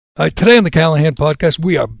Today on the Callahan Podcast,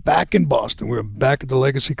 we are back in Boston. We're back at the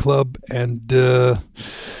Legacy Club, and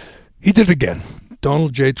he did it again.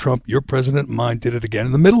 Donald J. Trump, your president, mine, did it again.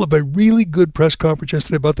 In the middle of a really good press conference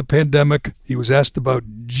yesterday about the pandemic, he was asked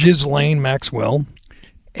about Ghislaine Maxwell,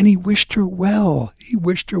 and he wished her well. He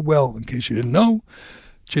wished her well. In case you didn't know,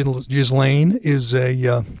 Ghislaine is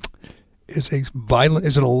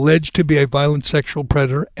alleged to be a violent sexual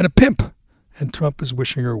predator and a pimp, and Trump is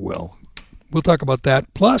wishing her well. We'll talk about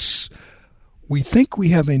that. Plus, we think we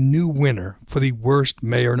have a new winner for the worst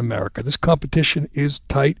mayor in America. This competition is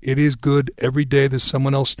tight. It is good. Every day there's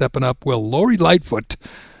someone else stepping up. Well, Lori Lightfoot,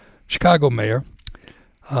 Chicago mayor,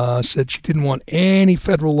 said she didn't want any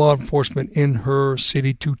federal law enforcement in her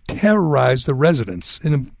city to terrorize the residents.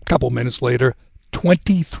 And a couple minutes later,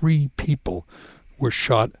 23 people were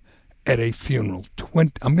shot at a funeral.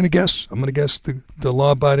 I'm going to guess the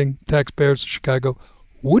law-abiding taxpayers of Chicago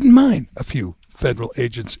wouldn't mind a few federal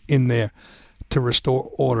agents in there to restore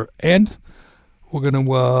order. And we're going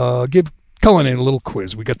to give Cullinane a little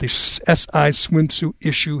quiz. We got this SI swimsuit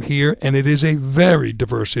issue here, and it is a very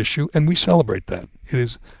diverse issue, and we celebrate that. It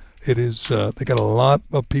is. They got a lot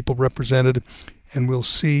of people represented, and we'll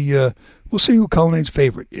see who Cullinane's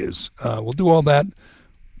favorite is. We'll do all that.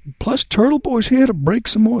 Plus, Turtle Boy's here to break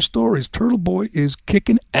some more stories. Turtle Boy is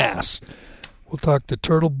kicking ass. We'll talk to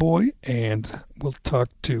Turtle Boy, and we'll talk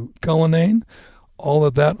to Cullinane. All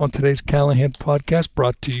of that on today's Callahan Podcast,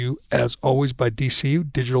 brought to you, as always, by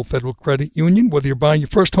DCU, Digital Federal Credit Union. Whether you're buying your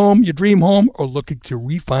first home, your dream home, or looking to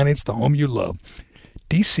refinance the home you love,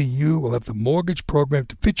 DCU will have the mortgage program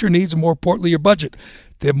to fit your needs and, more importantly, your budget.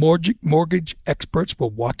 Their mortgage experts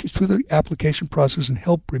will walk you through the application process and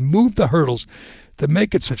help remove the hurdles that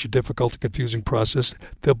make it such a difficult and confusing process.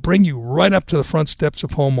 They'll bring you right up to the front steps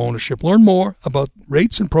of home ownership. Learn more about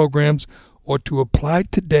rates and programs or to apply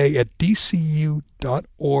today at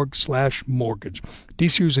dcu.org/mortgage.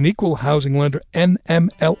 DCU is an equal housing lender,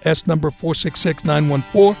 NMLS number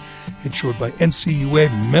 466914, insured by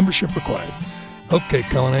NCUA, membership required. Okay,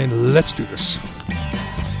 Cullinane, let's do this.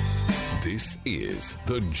 This is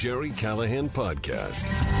the Jerry Callahan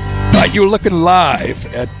Podcast. You're looking live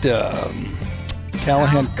at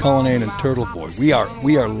Callahan, Cullinane, and Turtle Boy. We are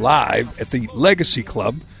live at the Legacy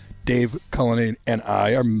Club. Dave, Cullinane, and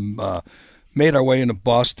I are made our way into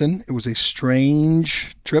Boston. It was a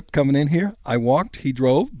strange trip coming in here. I walked, he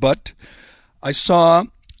drove, but I saw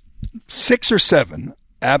 6 or 7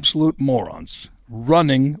 absolute morons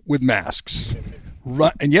running with masks.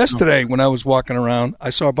 And yesterday, when I was walking around,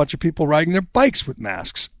 I saw a bunch of people riding their bikes with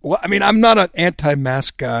masks. Well, I mean, I'm not an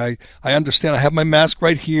anti-mask guy. I understand. I have my mask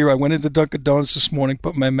right here. I went into Dunkin' Donuts this morning,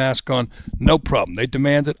 put my mask on. No problem. They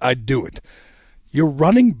demanded I do it. You're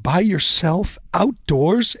running by yourself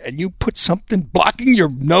outdoors, and you put something blocking your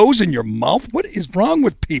nose and your mouth? What is wrong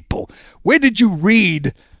with people? Where did you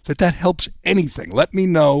read that helps anything? Let me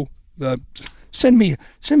know. Send me a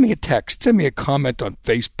text. Send me a comment on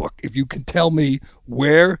Facebook if you can tell me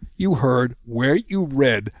where you heard, where you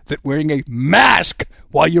read that wearing a mask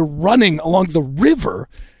while you're running along the river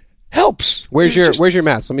helps. Where's your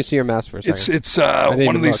mask? Let me see your mask for a second. It's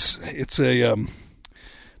one of these. It's a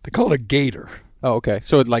they call it a gaiter. Oh, okay.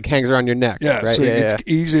 So it like hangs around your neck. Yeah. Right? So it's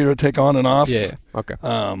easier to take on and off. Yeah. Okay.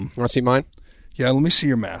 Want to see mine? Yeah, let me see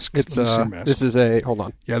your mask. It's this is hold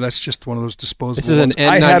on. Yeah, that's just one of those disposable. This is an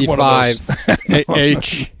N95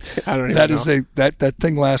 H. I don't even know. That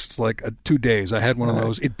thing lasts like 2 days. I had one of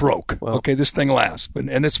those. It broke. Well, okay, this thing lasts,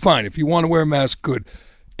 and it's fine. If you want to wear a mask, good.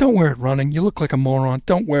 Don't wear it running. You look like a moron.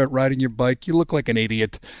 Don't wear it riding your bike. You look like an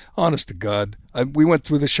idiot. Honest to God. We went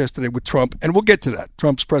through this yesterday with Trump, and we'll get to that.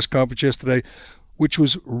 Trump's press conference yesterday, which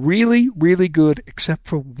was really, really good, except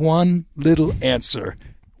for one little answer.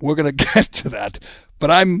 We're going to get to that. But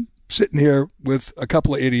I'm sitting here with a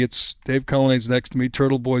couple of idiots. Dave Cullinane's next to me.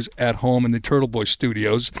 Turtle Boy's at home in the Turtle Boy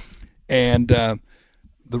studios. And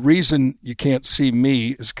the reason you can't see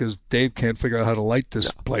me is because Dave can't figure out how to light this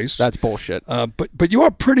place. That's bullshit. But you are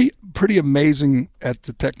pretty amazing at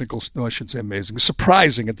the technical. No, I shouldn't say amazing.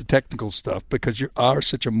 Surprising at the technical stuff because you are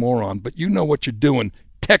such a moron. But you know what you're doing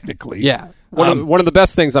technically. Yeah. One of the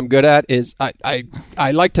best things I'm good at is I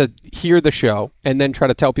like to hear the show and then try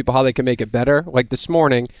to tell people how they can make it better. Like this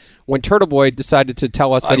morning when Turtle Boy decided to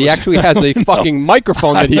tell us that he actually has a fucking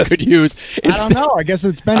microphone that he could use. I don't know. I guess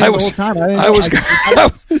it's been the whole time.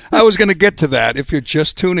 I was going to get to that. If you're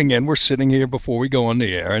just tuning in, we're sitting here before we go on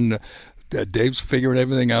the air, and Dave's figuring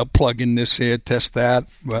everything out, plug in this here, test that,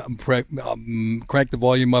 crank the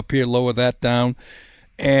volume up here, lower that down,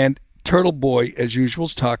 and Turtle Boy, as usual,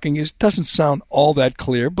 is talking. It doesn't sound all that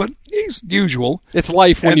clear, but he's usual. It's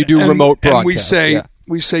life when you do remote broadcast. And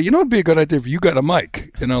we say, it'd be a good idea if you got a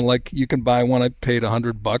mic. Like you can buy one. I paid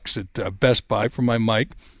 $100 at Best Buy for my mic.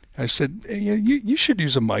 I said, hey, you should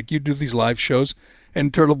use a mic. You do these live shows.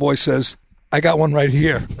 And Turtle Boy says, I got one right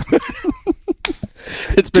here.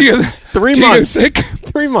 It's been 3 months.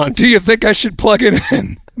 3 months. Do you think I should plug it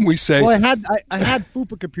in? We say. Well, I had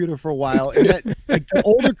Fupa computer for a while, and the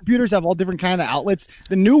older computers have all different kind of outlets.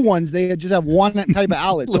 The new ones, they just have one type of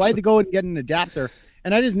outlet. So I had to go and get an adapter,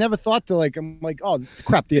 and I just never thought to I'm like, oh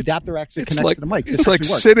crap, the adapter actually connects to the mic. It's like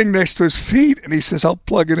sitting next to his feet, and he says, I'll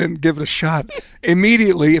plug it in and give it a shot.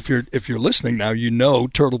 Immediately, if you're listening now,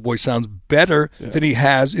 Turtle Boy sounds better than he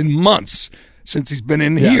has in months. Since he's been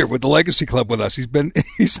in here with the Legacy Club with us. He's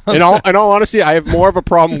in all honesty, I have more of a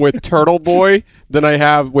problem with Turtle Boy than I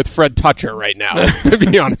have with Fred Toucher right now, to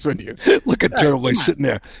be honest with you. Look at Turtle Boy sitting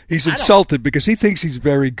there. He's insulted because he thinks he's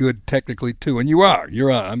very good technically too. And you are.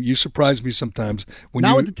 You surprise me sometimes.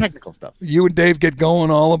 Not with the technical stuff. You and Dave get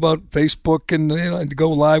going all about Facebook and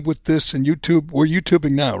go live with this and YouTube. We're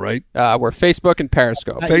YouTubing now, right? We're Facebook and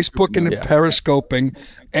Periscope. Facebook and Periscoping.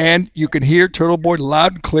 And you can hear Turtle Boy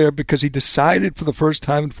loud and clear because he decided for the first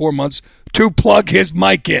time in 4 months to plug his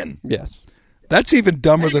mic in. Yes. That's even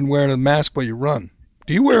dumber than wearing a mask while you run.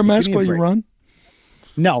 Do you wear a mask while you run?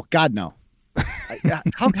 No, God, no.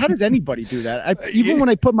 How does anybody do that? Even when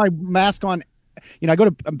I put my mask on,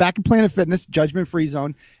 I'm back in Planet Fitness, judgment-free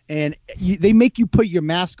zone, and they make you put your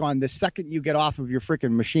mask on the second you get off of your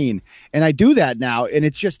freaking machine. And I do that now, and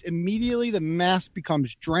it's just immediately the mask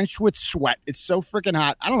becomes drenched with sweat. It's so freaking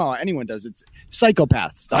hot. I don't know how anyone does it. It's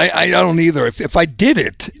psychopath stuff. I don't either. If I did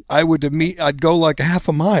it, I'd go like a half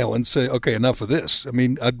a mile and say, okay, enough of this. I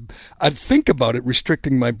mean, I'd think about it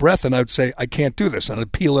restricting my breath, and I'd say, I can't do this, and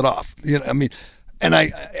I'd peel it off. And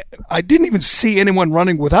I didn't even see anyone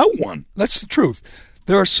running without one. That's the truth.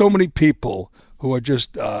 There are so many people who are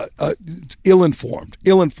just ill-informed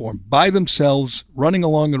by themselves, running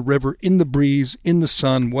along a river in the breeze, in the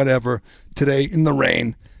sun, whatever, today in the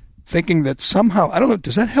rain, thinking that somehow, I don't know,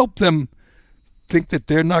 does that help them think that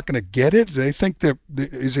they're not going to get it? Do they think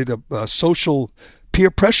is it a social peer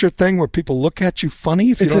pressure thing where people look at you funny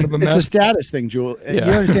if you don't have a mask? It's a status thing, Jewel. You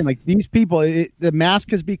understand? Like these people, the mask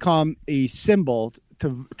has become a symbol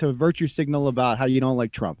to virtue signal about how you don't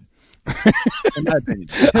like Trump. In my opinion,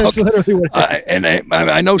 that's literally what it is. And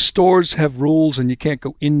I know stores have rules, and you can't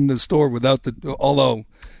go in the store without although,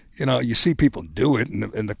 you see people do it,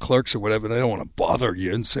 and the clerks or whatever, they don't want to bother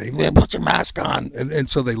you and say, well, put your mask on, and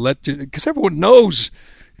so they let you, because everyone knows.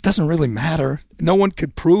 It doesn't really matter. No one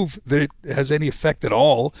could prove that it has any effect at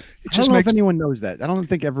all. I don't know if anyone knows that. I don't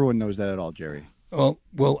think everyone knows that at all, Jerry.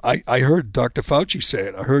 Well, I heard Dr. Fauci say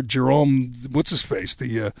it. I heard Jerome, what's his face,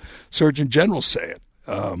 the Surgeon General say it.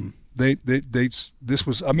 This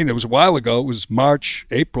was, it was a while ago. It was March,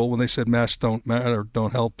 April when they said masks don't matter,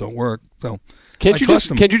 don't help, don't work. So can't you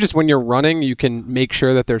just when you're running, you can make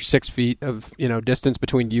sure that there's 6 feet of distance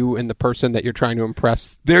between you and the person that you're trying to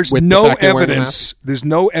impress? There's no evidence. There's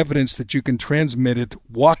no evidence that you can transmit it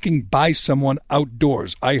walking by someone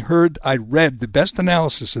outdoors. I read the best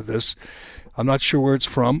analysis of this. I'm not sure where it's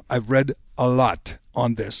from. I've read a lot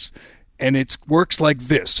on this. And it works like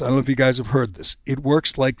this. I don't know if you guys have heard this. It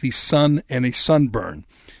works like the sun and a sunburn.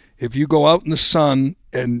 If you go out in the sun,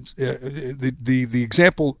 and the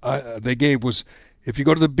example they gave was, if you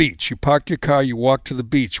go to the beach, you park your car, you walk to the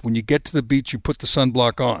beach. When you get to the beach, you put the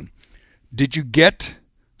sunblock on. Did you get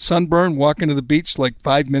sunburn walking to the beach like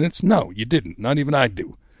 5 minutes? No, you didn't. Not even I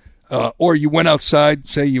do. Or you went outside,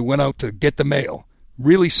 say you went out to get the mail.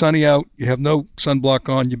 Really sunny out, you have no sunblock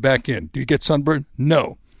on, you're back in. Do you get sunburn?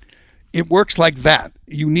 No. It works like that.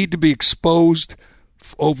 You need to be exposed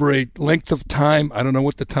over a length of time. I don't know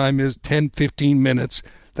what the time is, 10, 15 minutes.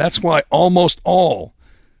 That's why almost all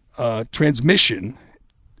transmission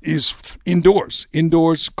is indoors.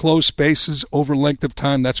 Indoors, closed spaces, over length of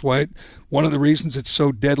time. That's why one of the reasons it's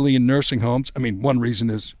so deadly in nursing homes. One reason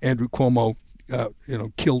is Andrew Cuomo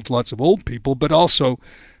killed lots of old people, but also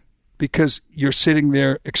because you're sitting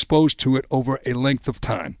there exposed to it over a length of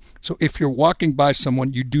time. So if you're walking by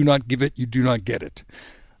someone, you do not give it, you do not get it.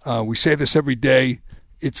 We say this every day.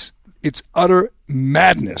 It's utter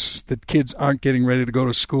madness that kids aren't getting ready to go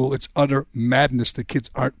to school. It's utter madness that kids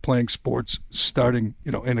aren't playing sports starting,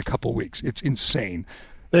 in a couple weeks. It's insane.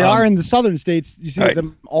 They are in the southern states. You see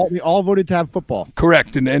them all. They all voted to have football.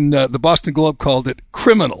 Correct, and the Boston Globe called it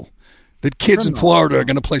criminal that kids in Florida are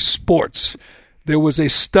going to play sports. There was a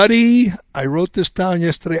study, I wrote this down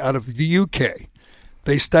yesterday, out of the UK.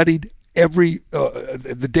 They studied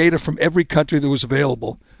the data from every country that was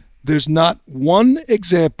available. There's not one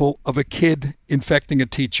example of a kid infecting a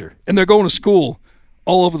teacher. And they're going to school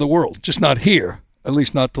all over the world, just not here, at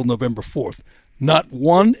least not till November 4th. Not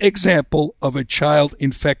one example of a child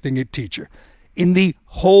infecting a teacher in the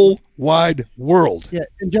whole wide world. Yeah,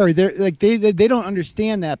 and Jerry, they don't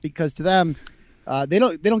understand that, because to them, they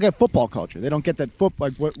don't get football culture. They don't get that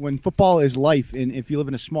when football is life. And if you live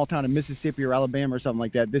in a small town in Mississippi or Alabama or something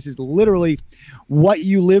like that, this is literally what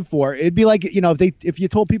you live for. It'd be like, if you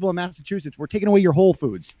told people in Massachusetts, we're taking away your Whole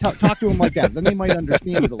Foods, talk to them like that, then they might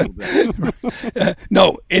understand it a little bit.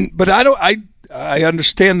 But I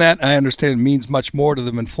understand that. I understand it means much more to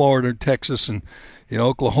them in Florida and Texas and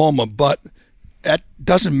Oklahoma, but that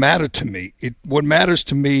doesn't matter to me. What matters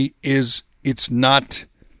to me is it's not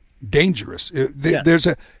dangerous. I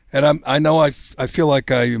feel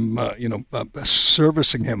like I am,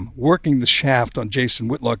 servicing him, working the shaft on Jason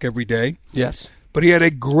Whitlock every day. Yes. But he had a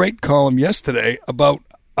great column yesterday about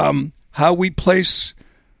how we place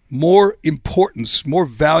more importance, more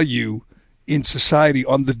value in society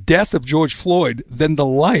on the death of George Floyd than the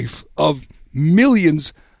life of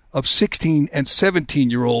millions of 16 and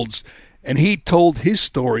 17-year-olds. And he told his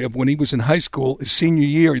story of when he was in high school, his senior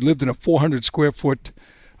year. He lived in a 400-square-foot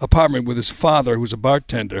apartment with his father, who was a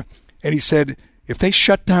bartender. And he said if they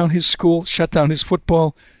shut down his school, shut down his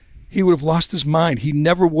football, he would have lost his mind. He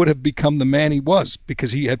never would have become the man he was,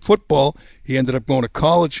 because he had football. He ended up going to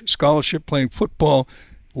college, scholarship, playing football,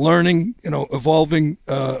 learning, evolving,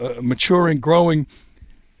 maturing, growing.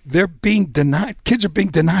 They're being denied. Kids are being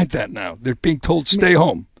denied that now. They're being told, stay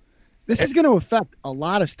home. This is going to affect a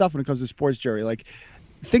lot of stuff when it comes to sports, Jerry. Like,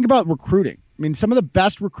 think about recruiting. I mean, some of the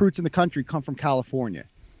best recruits in the country come from California,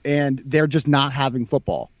 and they're just not having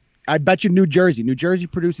football. I bet you New Jersey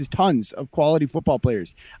produces tons of quality football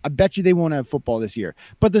players. I bet you they won't have football this year.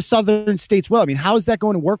 But the southern states will. I mean, how is that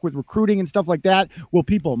going to work with recruiting and stuff like that? Will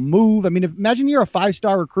people move? I mean, imagine you're a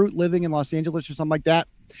 5-star recruit living in Los Angeles or something like that,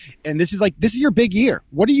 and this is your big year.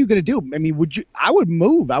 What are you going to do? I mean, I would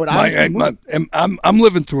move. I would honestly move. I'm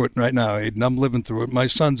living through it right now, Aiden. I'm living through it. My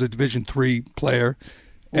son's a Division III player,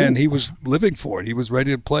 and he was living for it. He was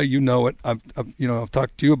ready to play. You know it. I've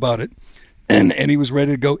talked to you about it. And he was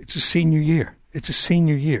ready to go. It's a senior year.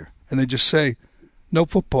 And they just say, no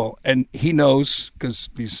football. And he knows, because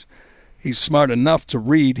he's smart enough to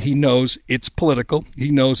read, he knows it's political.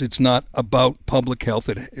 He knows it's not about public health.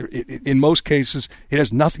 In most cases, it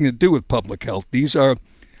has nothing to do with public health. These are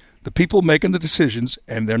the people making the decisions,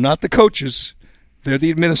 and they're not the coaches. They're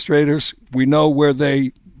the administrators. We know where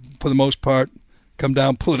they, for the most part, come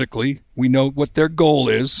down politically. We know what their goal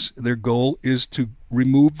is. Their goal is to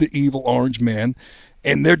remove the evil orange man,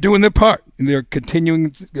 and they're doing their part. And they're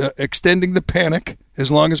continuing, extending the panic as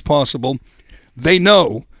long as possible. They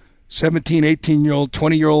know 17, 18-year-old,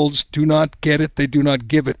 20-year-olds do not get it. They do not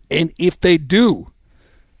give it. And if they do,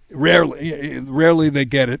 rarely they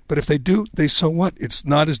get it. But if they do, so what? It's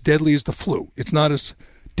not as deadly as the flu. It's not as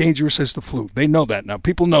dangerous as the flu. They know that now.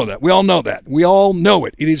 People know that. We all know that. We all know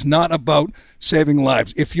it. It is not about saving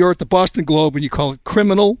lives. If you're at the Boston Globe and you call it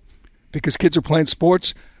criminal because kids are playing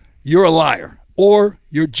sports, you're a liar, or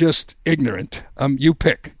you're just ignorant. You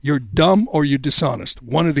pick. You're dumb or you're dishonest.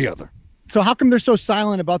 One or the other. So how come they're so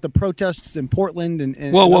silent about the protests in Portland and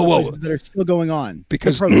whoa. that are still going on?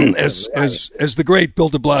 Because as the great Bill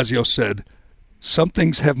de Blasio said, some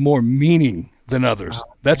things have more meaning than others.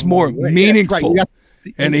 That's more meaningful. Yeah,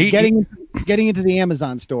 and getting into the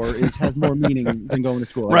Amazon store has more meaning than going to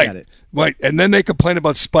school. Right. I get it. Right. And then they complain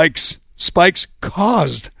about spikes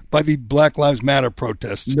caused by the Black Lives Matter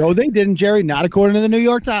protests. No, they didn't, Jerry. Not according to the New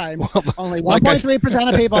York Times. Only 1.3%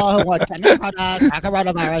 of people who want to talk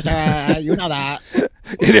coronavirus. You know that.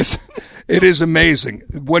 It is amazing.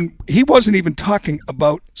 When he wasn't even talking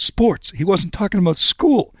about sports. He wasn't talking about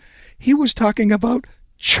school. He was talking about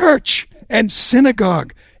church and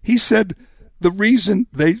synagogue. He said the reason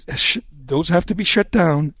those have to be shut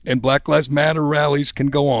down and Black Lives Matter rallies can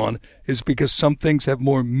go on is because some things have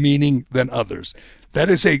more meaning than others. That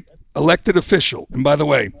is a elected official, and by the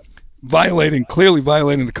way, clearly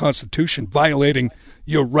violating the Constitution, violating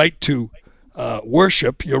your right to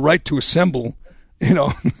worship, your right to assemble.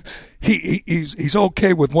 He's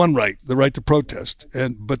okay with one right, the right to protest,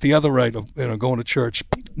 but the other right of going to church,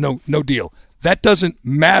 no deal. That doesn't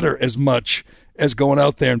matter as much as going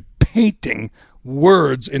out there and painting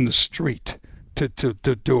words in the street to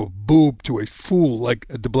a boob, to a fool like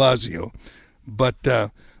de Blasio.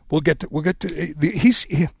 But we'll get to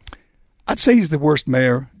I'd say he's the worst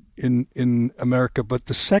mayor in America, but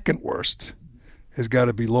the second worst has got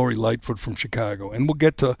to be Lori Lightfood from Chicago. And we'll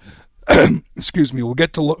get to you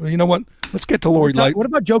know what? Let's get to Lori Lightfood. What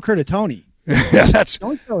about Joe Curtatone? Yeah, that's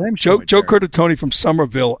Don't throw him Joe Curtatone from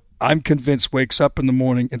Somerville. I'm convinced, wakes up in the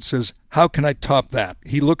morning and says, how can I top that?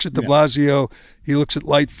 He looks at de Blasio, he looks at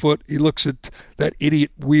Lightfoot, he looks at that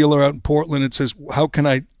idiot Wheeler out in Portland and says, how can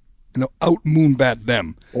I out moonbat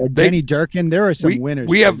them? Or Denny Durkin. There are some winners.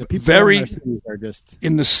 We have very, are just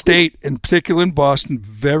in the state, in particular in Boston,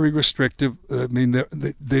 very restrictive. I mean,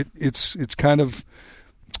 it's kind of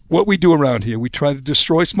what we do around here. We try to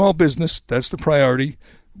destroy small business. That's the priority.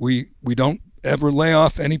 We don't ever lay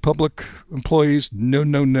off any public employees.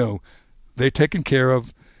 No. They're taken care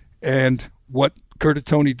of. And what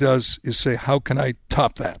Curtatone does is say, how can I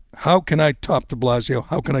top that? How can I top de Blasio?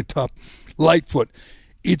 How can I top Lightfoot?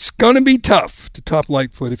 It's going to be tough to top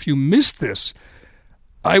Lightfoot. If you missed this,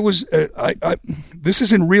 this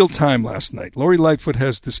is in real time last night. Lori Lightfoot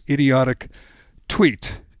has this idiotic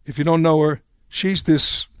tweet. If you don't know her, she's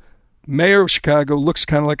this mayor of Chicago, looks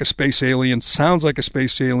kind of like a space alien, sounds like a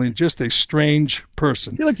space alien, just a strange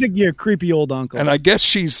person. She looks like your creepy old uncle. And I guess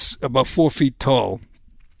she's about 4 feet tall.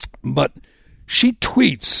 But she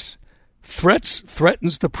tweets,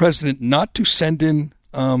 threatens the president not to send in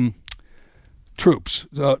troops,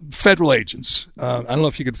 federal agents. I don't know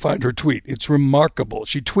if you could find her tweet. It's remarkable.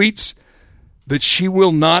 She tweets that she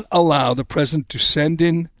will not allow the president to send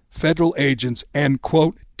in federal agents and,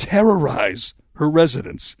 quote, terrorize her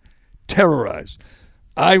residents. Terrorize.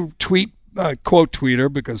 I quote tweet her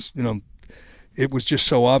because, it was just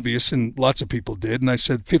so obvious and lots of people did. And I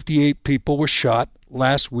said 58 people were shot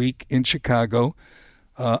last week in Chicago,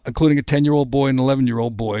 including a 10-year-old boy and an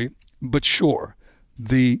 11-year-old boy. But sure,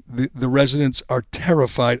 the residents are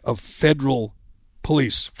terrified of federal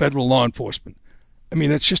police, federal law enforcement. I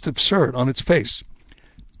mean, it's just absurd on its face.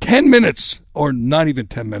 10 minutes, or not even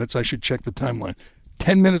 10 minutes, I should check the timeline.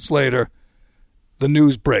 10 minutes later, the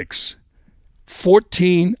news breaks.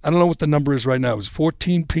 14, I don't know what the number is right now, it was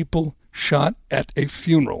 14 people shot at a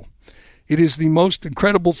funeral. It is the most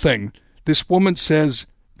incredible thing. This woman says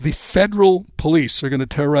the federal police are going to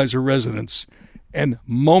terrorize her residents, and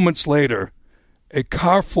moments later, a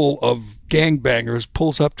car full of gangbangers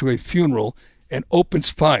pulls up to a funeral and opens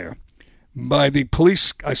fire. By the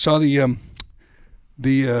police, I saw the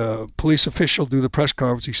police official do the press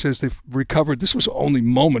conference. He says they've recovered, this was only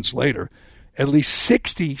moments later, at least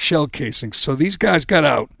 60 shell casings. So these guys got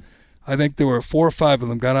out. I think there were 4 or 5 of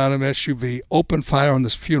them, got out of an SUV, opened fire on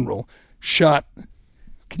this funeral, shot.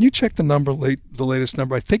 Can you check the number, the latest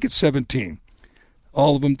number? I think it's 17.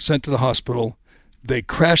 All of them sent to the hospital. They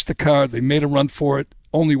crashed the car. They made a run for it.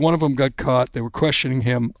 Only one of them got caught. They were questioning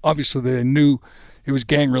him. Obviously, they knew it was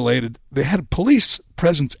gang-related. They had a police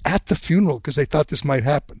presence at the funeral because they thought this might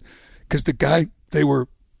happen, because the guy they were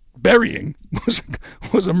burying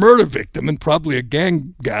was a murder victim and probably a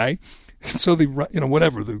gang guy. So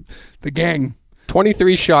the gang.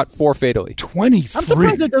 23 shot, 4 fatally. 23. I'm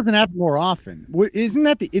surprised that doesn't happen more often. Isn't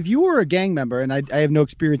that if you were a gang member, and I have no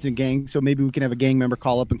experience in gangs, so maybe we can have a gang member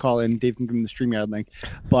call in. Dave can give him the StreamYard link.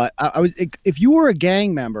 But if you were a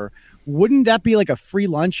gang member, wouldn't that be like a free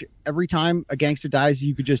lunch every time a gangster dies?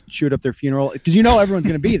 You could just shoot up their funeral because everyone's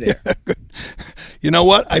going to be there. You know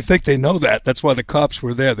what? I think they know that. That's why the cops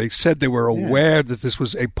were there. They said they were aware that this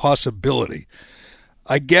was a possibility.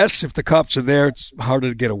 I guess if the cops are there, it's harder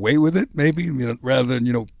to get away with it, maybe, rather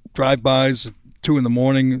than, drive-bys at 2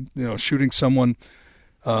 a.m, shooting someone,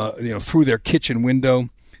 through their kitchen window.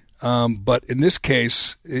 But in this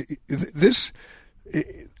case,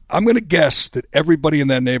 I'm going to guess that everybody in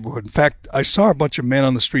that neighborhood, in fact, I saw a bunch of men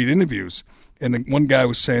on the street interviews, and one guy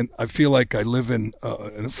was saying, I feel like I live in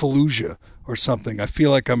Fallujah or something. I feel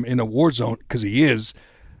like I'm in a war zone, because he is.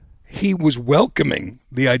 He was welcoming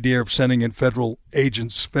the idea of sending in federal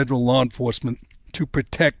agents, federal law enforcement to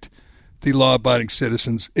protect the law-abiding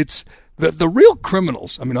citizens. It's the real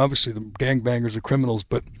criminals. I mean, obviously the gangbangers are criminals,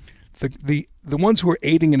 but the ones who are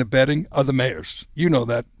aiding and abetting are the mayors. You know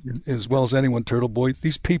that as well as anyone, Turtle Boy.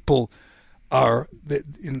 These people are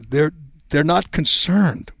they're not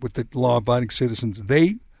concerned with the law-abiding citizens.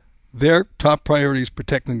 Their top priority is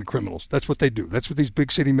protecting the criminals. That's what they do. That's what these big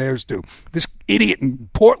city mayors do. This idiot in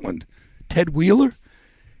Portland, Ted Wheeler,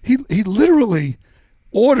 he literally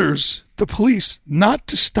orders the police not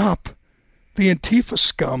to stop the Antifa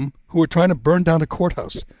scum who are trying to burn down a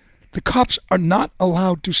courthouse. The cops are not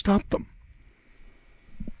allowed to stop them.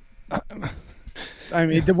 I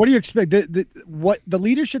mean, what do you expect? The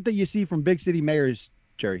leadership that you see from big city mayors,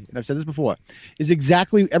 Jerry, and I've said this before, is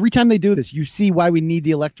exactly every time they do this, you see why we need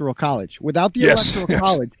the Electoral College. Without the Electoral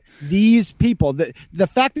College, these people, the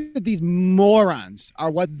fact that these morons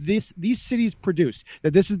are what these cities produce,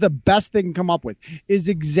 that this is the best they can come up with, is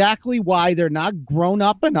exactly why they're not grown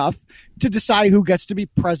up enough to decide who gets to be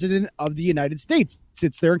president of the United States,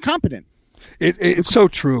 since they're incompetent. It's so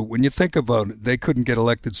true. When you think about it, they couldn't get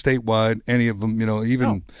elected statewide, any of them, even.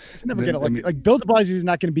 No, never get elected. Like Bill de Blasio is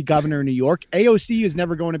not going to be governor in New York. AOC is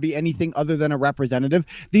never going to be anything other than a representative.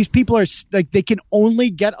 These people are like, they can only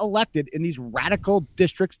get elected in these radical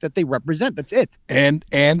districts that they represent. That's it. And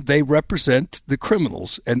they represent the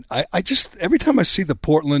criminals. And I just, every time I see the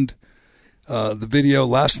Portland, the video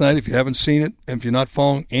last night, if you haven't seen it, and if you're not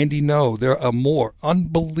following Andy, there are more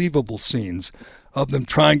unbelievable scenes of them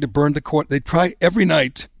trying to burn the court. They try every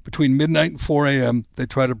night between midnight and 4 a.m. They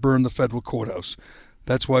try to burn the federal courthouse.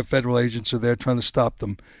 That's why federal agents are there trying to stop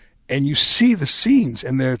them. And you see the scenes,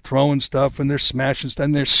 and they're throwing stuff, and they're smashing stuff,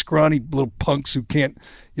 and they're scrawny little punks who can't,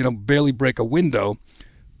 barely break a window.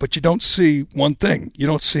 But you don't see one thing. You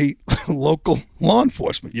don't see local law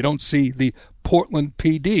enforcement. You don't see the Portland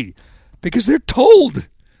PD because they're told,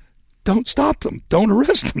 don't stop them, don't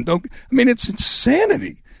arrest them. It's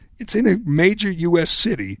insanity. It's in a major U.S.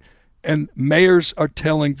 city, and mayors are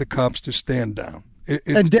telling the cops to stand down.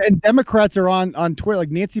 And Democrats are on Twitter.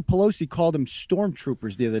 Like Nancy Pelosi called them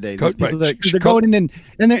stormtroopers the other day. They're going in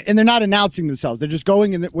and they're not announcing themselves. They're just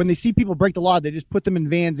going, and when they see people break the law, they just put them in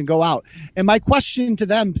vans and go out. And my question to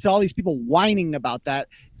them, to all these people whining about that,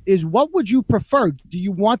 is what would you prefer? Do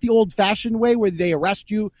you want the old-fashioned way where they arrest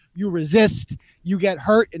you, you resist, you get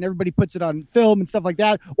hurt, and everybody puts it on film and stuff like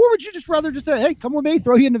that? Or would you just rather just say, hey, come with me,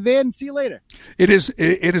 throw you in the van, and see you later? It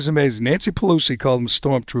is amazing. Nancy Pelosi called them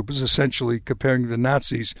stormtroopers, essentially comparing them to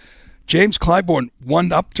Nazis. James Clyburn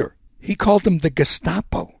one-upped her. He called them the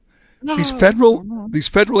Gestapo. These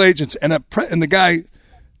federal agents, and the guy,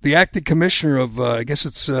 the acting commissioner of, I guess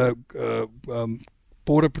it's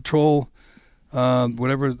Border Patrol,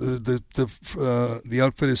 whatever the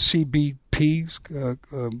outfit is, CBPs,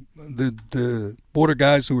 the border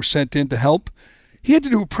guys who were sent in to help. He had to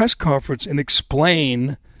do a press conference and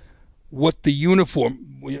explain what the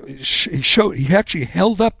uniform he showed. He actually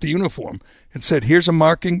held up the uniform and said, "Here's a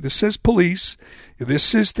marking. This says police.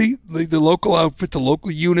 This is the local outfit, the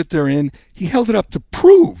local unit they're in." He held it up to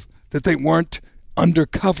prove that they weren't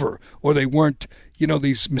undercover or they weren't,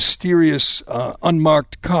 these mysterious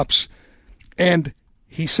unmarked cops. And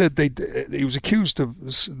he said he was accused of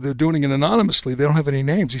they're doing it anonymously. They don't have any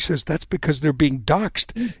names. He says that's because they're being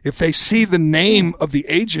doxxed. If they see the name of the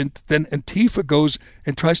agent, then Antifa goes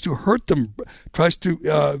and tries to hurt them, tries to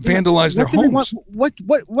vandalize their homes.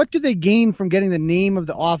 What do they gain from getting the name of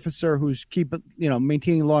the officer who's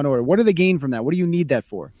maintaining law and order? What do they gain from that? What do you need that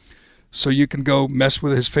for? So you can go mess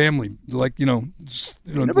with his family, but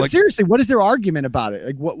seriously, what is their argument about it?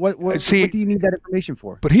 Like, what do you need that information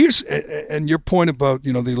for? But here's and your point about the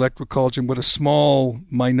electoral college and what a small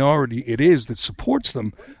minority it is that supports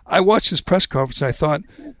them. I watched this press conference and I thought,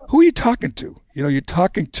 who are you talking to? You're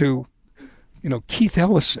talking to, Keith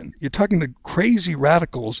Ellison. You're talking to crazy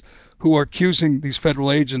radicals who are accusing these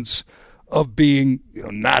federal agents of being,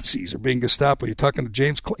 Nazis or being Gestapo. You're talking to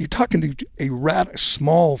James. You're talking to a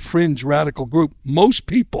small fringe radical group. Most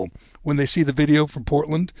people, when they see the video from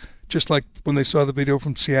Portland, just like when they saw the video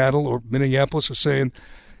from Seattle or Minneapolis, are saying,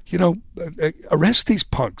 arrest these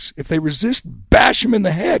punks. If they resist, bash them in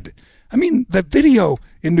the head. The video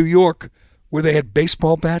in New York where they had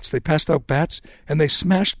baseball bats, they passed out bats, and they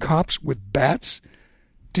smashed cops with bats.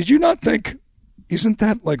 Did you not think, isn't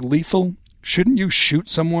that like lethal? Shouldn't you shoot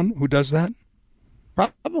someone who does that?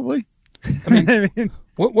 Probably.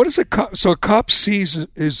 What is a cop? So a cop sees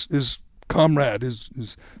his comrade,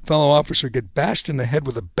 his fellow officer, get bashed in the head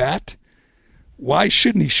with a bat. Why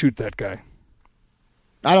shouldn't he shoot that guy?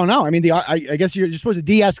 I don't know. I guess you're supposed to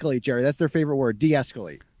de-escalate, Jerry. That's their favorite word,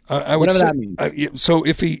 de-escalate. I would Whatever say, that means. So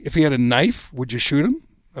if he had a knife, would you shoot him?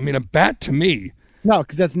 A bat to me. No,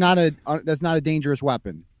 because that's not a dangerous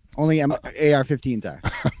weapon. Only AR-15s are.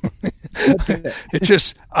 It's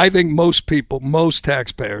just, I think most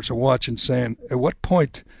taxpayers are watching saying, at what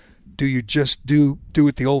point do you just do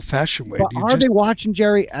it the old-fashioned way? But they watching,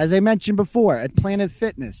 Jerry, as I mentioned before, at Planet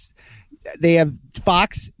Fitness? They have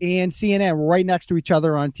Fox and CNN right next to each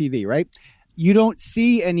other on TV, right? You don't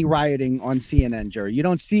see any rioting on CNN, Jerry. You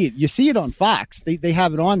don't see it. You see it on Fox. They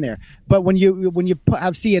have it on there. But when you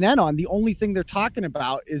have CNN on, the only thing they're talking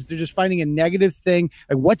about is they're just finding a negative thing.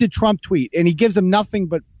 Like, what did Trump tweet? And he gives them nothing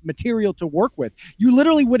but material to work with. You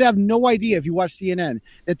literally would have no idea if you watch CNN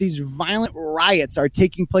that these violent riots are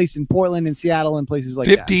taking place in Portland and Seattle and places like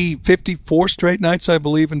that. 54 straight nights, I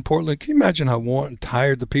believe, in Portland. Can you imagine how worn and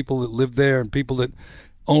tired the people that live there and people that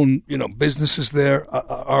own businesses there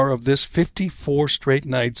are of this? 54 straight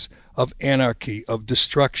nights of anarchy, of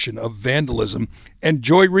destruction, of vandalism. And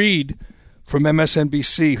Joy Reid from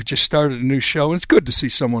MSNBC who just started a new show. And it's good to see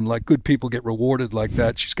someone like good people get rewarded like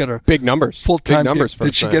that. She's got her big numbers, full-time. Big numbers.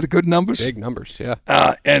 Did she get good numbers? Big numbers,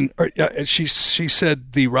 yeah. And she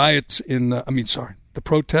said the riots the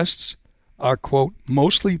protests are, quote,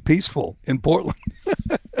 mostly peaceful in Portland.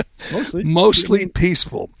 Mostly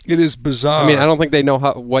peaceful. It is bizarre. I mean, I don't think they know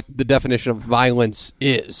what the definition of violence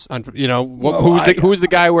is. Who's the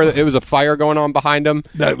guy where it was a fire going on behind him?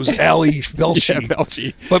 That was Ali Velshi. Yeah,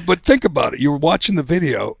 Velshi. But think about it. You're watching the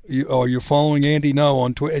video, or you're following Andy No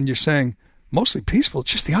on Twitter, and you're saying mostly peaceful.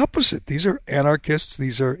 It's just the opposite. These are anarchists.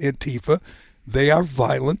 These are Antifa. They are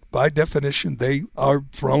violent by definition. They are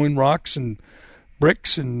throwing rocks and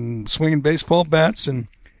bricks and swinging baseball bats, and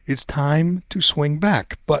it's time to swing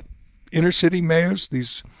back. But inner city mayors,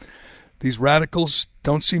 these radicals,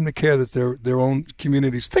 don't seem to care that their own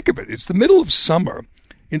communities. Think of it. It's the middle of summer.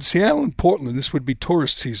 In Seattle and Portland, this would be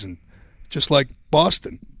tourist season, just like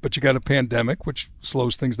Boston. But you got a pandemic, which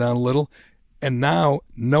slows things down a little. And now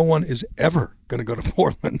no one is ever going to go to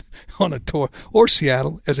Portland on a tour, or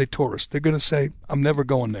Seattle as a tourist. They're going to say, I'm never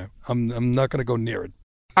going there. I'm not going to go near it.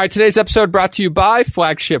 All right, today's episode brought to you by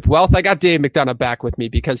Flagship Wealth. I got Dave McDonough back with me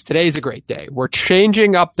because today's a great day. We're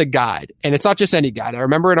changing up the guide, and it's not just any guide. I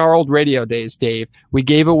remember in our old radio days, Dave, we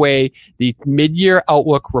gave away the mid-year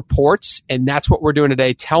outlook reports, and that's what we're doing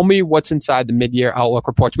today. Tell me what's inside the mid-year outlook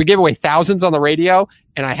reports. We gave away thousands on the radio,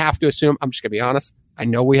 and I have to assume, I'm just going to be honest, I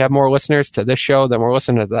know we have more listeners to this show than we're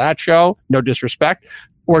listening to that show. No disrespect.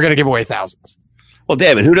 We're going to give away thousands. Well,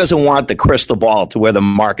 David, who doesn't want the crystal ball to where the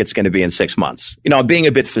market's going to be in 6 months? You know, I'm being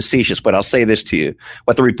a bit facetious, but I'll say this to you.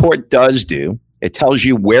 What the report does do, it tells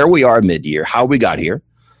you where we are mid-year, how we got here,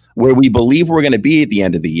 where we believe we're going to be at the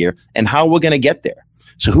end of the year, and how we're going to get there.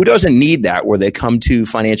 So who doesn't need that where they come to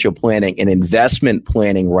financial planning and investment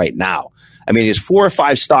planning right now? I mean, there's 4 or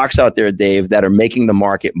 5 stocks out there, Dave, that are making the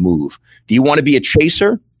market move. Do you want to be a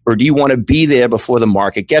chaser, or do you want to be there before the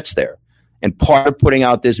market gets there? And part of putting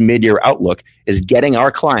out this mid-year outlook is getting our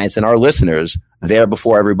clients and our listeners there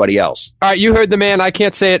before everybody else. All right, you heard the man. I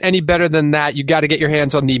can't say it any better than that. You got to get your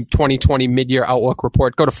hands on the 2020 mid-year outlook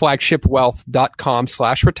report. Go to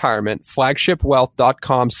flagshipwealth.com/retirement,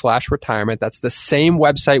 flagshipwealth.com/retirement. That's the same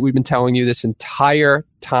website we've been telling you this entire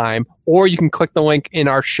time, or you can click the link in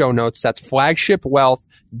our show notes. That's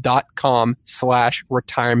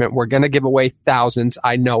flagshipwealth.com/retirement. We're going to give away thousands.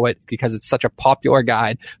 I know it because it's such a popular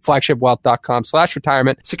guide.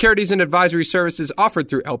 flagshipwealth.com/retirement. Securities and advisory services offered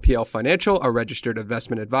through LPL Financial, a registered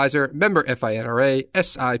investment advisor, member FINRA,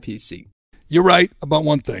 SIPC. You're right about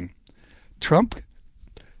one thing. Trump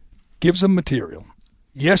gives them material.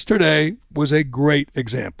 Yesterday was a great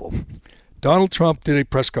example. Donald Trump did a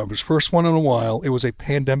press conference, first one in a while. It was a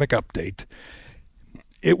pandemic update.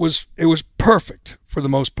 It was perfect for the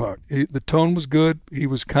most part. The tone was good. He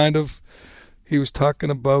was talking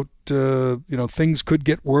about things could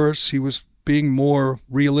get worse. He was being more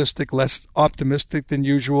realistic, less optimistic than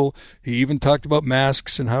usual. He even talked about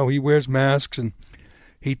masks and how he wears masks, and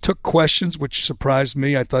he took questions, which surprised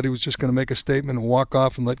me. I thought he was just going to make a statement and walk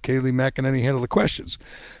off and let Kayleigh McEnany handle the questions.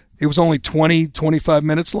 It was only 25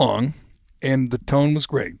 minutes long, and the tone was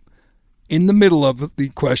great. In the middle of the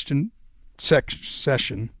question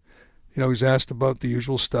session, he's asked about the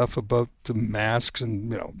usual stuff about the masks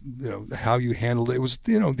and how you handled it. It was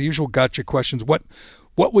the usual gotcha questions. What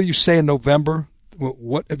will you say in November?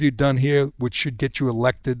 What have you done here which should get you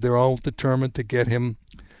elected? They're all determined to get him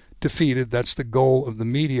defeated. That's the goal of the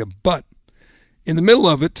media. But in the middle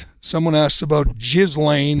of it, someone asks about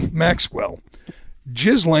Ghislaine Maxwell.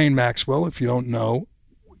 Ghislaine Maxwell, if you don't know,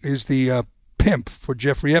 is the pimp for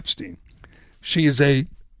Jeffrey Epstein. She is a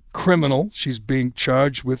criminal. She's being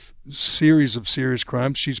charged with a series of serious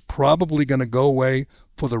crimes. She's probably going to go away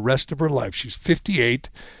for the rest of her life. She's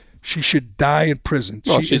 58. She should die in prison.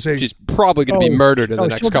 Well, she's probably going to be murdered in the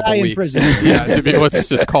next couple of weeks. Yeah, let's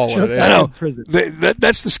just call it. I know.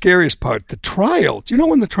 That's the scariest part. The trial. Do you know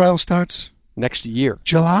when the trial starts? Next year.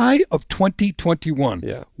 July of 2021.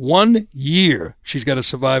 Yeah. 1 year she's got to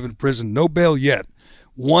survive in prison. No bail yet.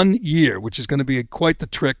 1 year, which is going to be quite the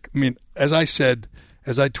trick. I mean, as I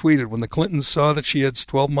tweeted, when the Clintons saw that she had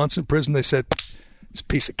 12 months in prison, they said, it's a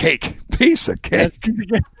piece of cake. Piece of cake.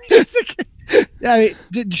 Yeah,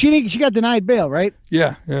 she got denied bail, right?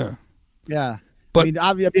 Yeah. But she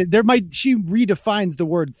redefines the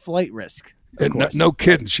word flight risk. No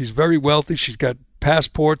kidding. She's very wealthy. She's got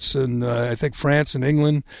passports in, I think, France and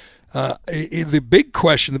England. The big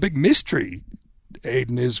question, the big mystery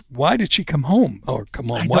Aiden, is why did she come home? Or come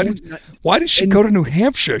home? I Why did she go to New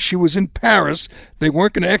Hampshire? She was in Paris. They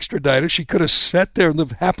weren't going to extradite her. She could have sat there and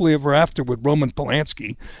lived happily ever after with Roman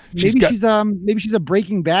Polanski. Maybe she's a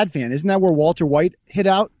Breaking Bad fan. Isn't that where Walter White hit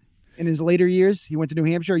out in his later years? He went to New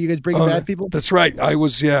Hampshire. Are you guys Breaking Bad people? That's right. I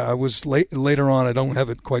was later on. I don't have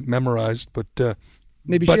it quite memorized, but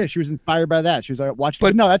maybe she was inspired by that. She was like, watch.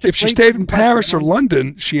 But no, that's if she stayed in Paris or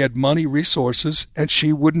London, she had money, resources, and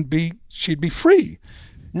she'd be free.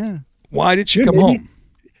 Yeah. Why did she come home?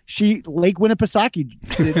 Lake Winnipesaukee,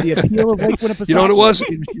 the appeal of Lake Winnipesaukee. You know what it was?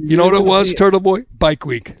 You know what it was, Turtle Boy? Bike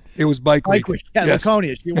Week. It was Bike Week. Yeah, yes.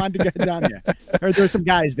 Laconia. She wanted to get down there. Heard there were some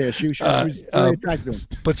guys there. She was very attracted to him.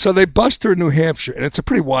 But so they bust her in New Hampshire, and it's a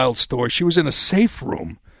pretty wild story. She was in a safe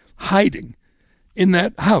room, hiding in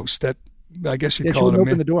that house. That I guess you'd call it. She wouldn't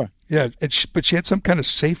open the door. Yeah, but she had some kind of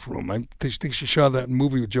safe room. I think she saw that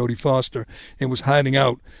movie with Jodie Foster and was hiding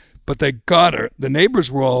out. But they got her. The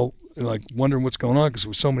neighbors were all like wondering what's going on because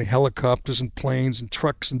there were so many helicopters and planes and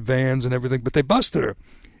trucks and vans and everything. But they busted her,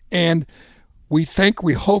 and we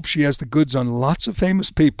hope she has the goods on lots of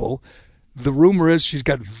famous people. The rumor is she's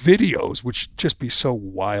got videos, which just be so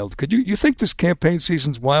wild. Could you think this campaign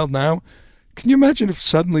season's wild now? Can you imagine if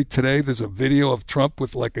suddenly today there's a video of Trump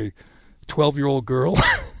with like a 12-year-old girl?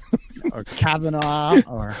 Or Kavanaugh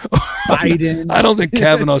or Biden. I don't think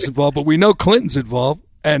Kavanaugh's involved, but we know Clinton's involved.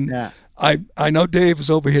 And I know Dave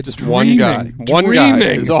is over here just dreaming, one guy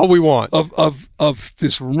is all we want of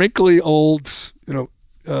this wrinkly old,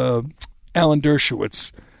 Alan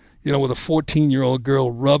Dershowitz, with a 14-year-old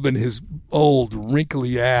girl rubbing his old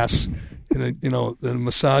wrinkly ass in a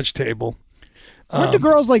massage table. Weren't the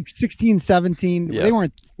girls like 16, 17? Yes. They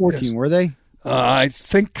weren't 14, Yes. were they? I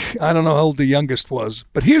don't know how old the youngest was,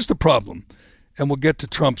 but here's the problem, and we'll get to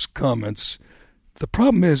Trump's comments. The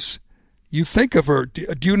problem is, you think of her.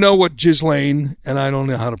 Do you know what Ghislaine? And I don't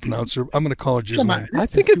know how to pronounce her. I'm going to call her Ghislaine. I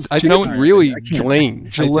think it's really Ghislaine.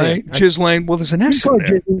 Ghislaine. Well, there's an S in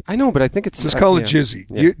there. I know, but I think it's. Let's call it Jizzy.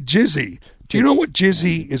 Yeah. Jizzy. Do you know what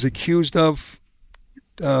Jizzy is accused of?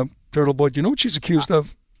 Turtle Boy. Do you know what she's accused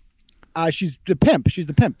of? She's the pimp. She's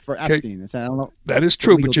the pimp for Epstein. I don't know. That is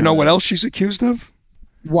true, but you know what else she's accused of?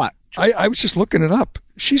 What? I was just looking it up.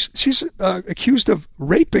 She's accused of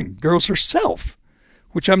raping girls herself,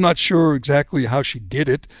 which I'm not sure exactly how she did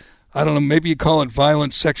it. I don't know. Maybe you call it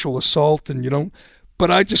violent sexual assault, and you don't.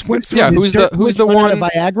 But I just went through. Yeah, who's the one?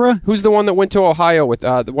 Viagra. Who's the one that went to Ohio with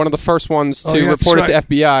one of the first ones to report it to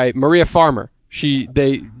FBI? Maria Farmer.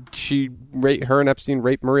 Her and Epstein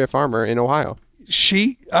raped Maria Farmer in Ohio.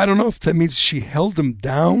 I don't know if that means she held him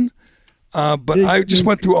down, but I just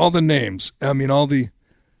went through all the names. I mean,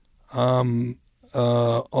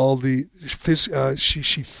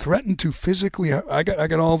 she threatened to physically. I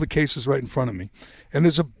got all the cases right in front of me, and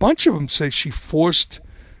there's a bunch of them say she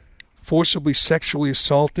forcibly sexually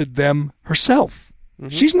assaulted them herself. Mm-hmm.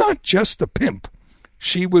 She's not just a pimp;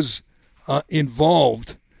 she was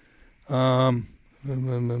involved. There's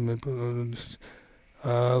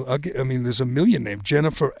a million names.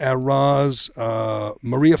 Jennifer Araz,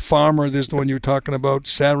 Maria Farmer. There's the one you were talking about.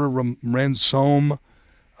 Sarah Ransom.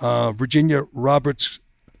 Virginia Roberts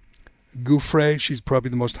Gouffre, she's probably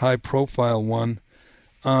the most high-profile one.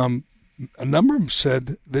 A number of them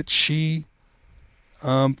said that she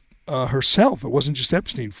herself, it wasn't just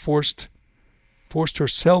Epstein, forced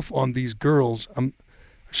herself on these girls.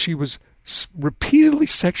 She was repeatedly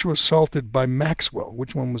sexually assaulted by Maxwell.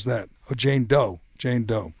 Which one was that? Oh, Jane Doe.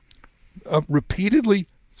 Repeatedly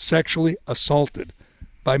sexually assaulted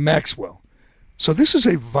by Maxwell. So this is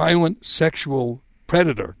a violent sexual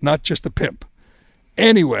predator, not just a pimp.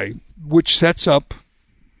 Anyway, which sets up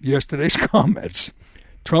yesterday's comments.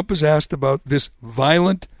 Trump is asked about this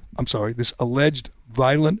alleged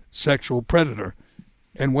violent sexual predator.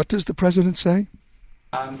 And what does the president say?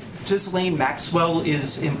 Ghislaine Maxwell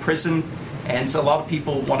is in prison, and a lot of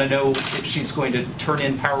people want to know if she's going to turn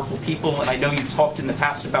in powerful people. And I know you've talked in the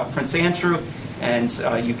past about Prince Andrew, and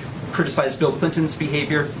you've criticized Bill Clinton's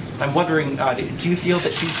behavior. I'm wondering, do you feel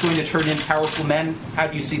that she's going to turn in powerful men? How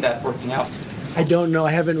do you see that working out? I don't know.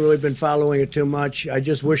 I haven't really been following it too much. I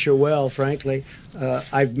just wish her well, frankly.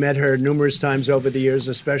 I've met her numerous times over the years,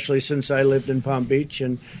 especially since I lived in Palm Beach,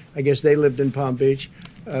 and I guess they lived in Palm Beach.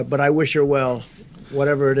 But I wish her well,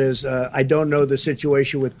 whatever it is. I don't know the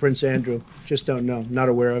situation with Prince Andrew. Just don't know. Not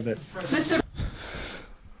aware of it.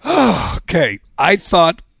 Okay. I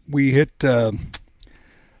thought we hit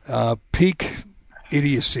peak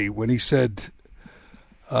idiocy when he said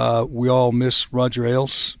we all miss Roger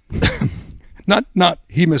Ailes. Not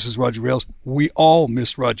he misses Roger Ailes. We all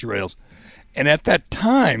miss Roger Ailes. And at that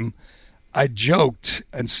time, I joked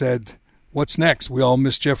and said, what's next? We all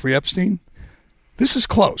miss Jeffrey Epstein. This is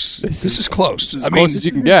close. This is close. As close as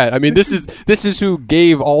you can get. I mean, this is who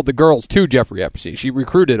gave all the girls to Jeffrey Epstein. She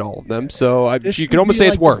recruited all of them, so you could almost say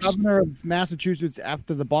it's worse. The governor of Massachusetts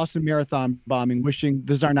after the Boston Marathon bombing, wishing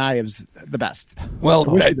the Tsarnaevs the best. Well,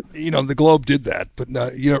 the Globe did that, but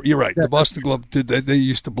you're right. The Boston Globe did that. They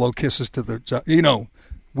used to blow kisses to their.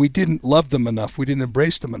 We didn't love them enough. We didn't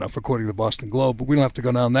embrace them enough, according to the Boston Globe. But we don't have to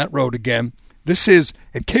go down that road again. And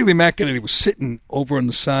Kayleigh McEnany was sitting over on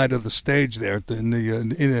the side of the stage there in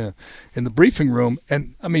the briefing room,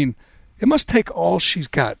 and I mean, it must take all she's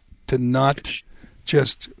got to not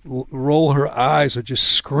just roll her eyes or just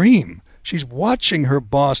scream. She's watching her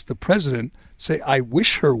boss, the president, say, "I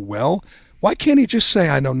wish her well." Why can't he just say,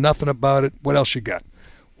 "I know nothing about it"? What else you got?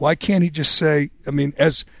 Why can't he just say? I mean,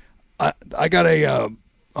 as I got a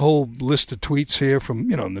whole list of tweets here from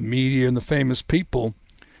the media and the famous people.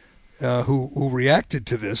 Who reacted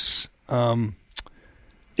to this?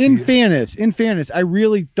 In fairness, I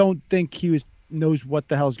really don't think he knows what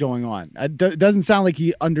the hell's going on. It doesn't sound like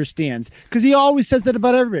he understands, because he always says that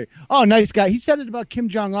about everybody. Oh, nice guy. He said it about Kim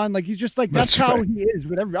Jong-un. Like, he's just like, that's how right. He is.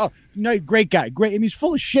 Whatever. Oh, no, great guy. Great. I mean, he's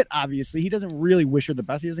full of shit, obviously. He doesn't really wish her the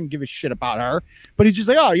best. He doesn't give a shit about her. But he's just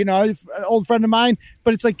like, oh, an old friend of mine.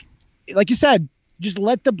 But it's like you said, just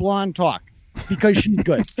let the blonde talk. Because she's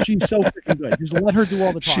good. She's so freaking good. Just let her do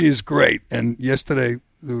all the talking. She is great. And yesterday,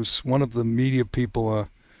 there was one of the media people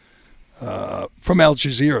from Al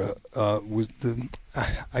Jazeera.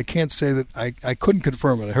 I can't say that I couldn't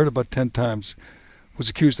confirm it. I heard about 10 times. Was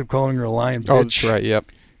accused of calling her a lying bitch. Oh, that's right. Yep.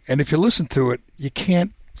 And if you listen to it, you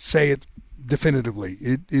can't say it definitively.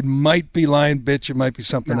 It might be lying bitch. It might be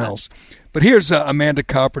something else. But here's Amanda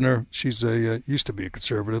Carpenter. She's used to be a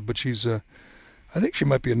conservative, but she's I think she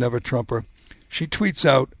might be a never Trumper. She tweets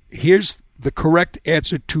out, "Here's the correct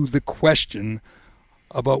answer to the question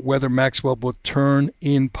about whether Maxwell will turn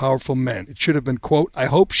in powerful men. It should have been, quote, I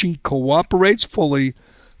hope she cooperates fully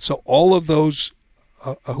so all of those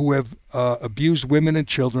who have abused women and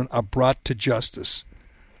children are brought to justice."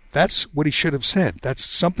 That's what he should have said. That's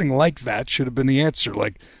something like that should have been the answer.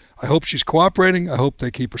 Like, I hope she's cooperating. I hope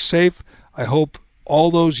they keep her safe. I hope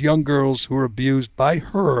all those young girls who are abused by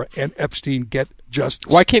her and Epstein get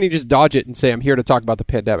justice. Why can't he just dodge it and say, "I'm here to talk about the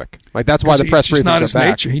pandemic"? Like, that's why the press briefings not are his back.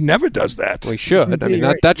 nature. He never does that. Well, he should. I mean,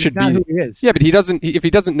 right. that should He's not be. who he is. Yeah, but he doesn't. If he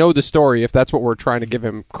doesn't know the story, if that's what we're trying to give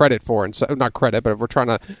him credit for, and so, not credit, but if we're trying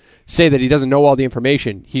to say that he doesn't know all the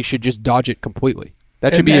information, he should just dodge it completely.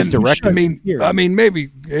 That should be his directive. I mean, maybe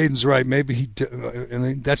Aiden's right. Maybe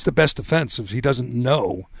and that's the best defense if he doesn't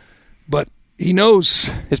know, but. He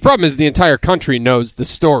knows. His problem is the entire country knows the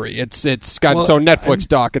story. It's got its own Netflix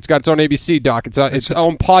doc. It's got its own ABC doc. Its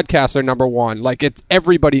own podcasts are number one. Like,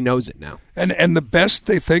 everybody knows it now. And the best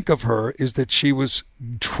they think of her is that she was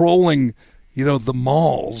trolling, the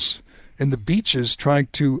malls and the beaches, trying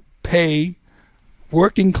to pay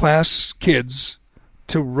working class kids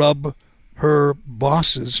to rub her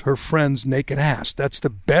bosses, her friends' naked ass. That's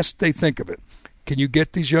the best they think of it. Can you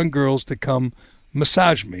get these young girls to come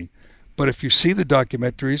massage me? But if you see the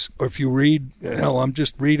documentaries, or if you read, I'm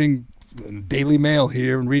just reading Daily Mail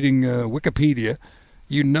here and reading Wikipedia,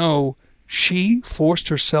 she forced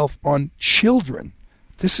herself on children.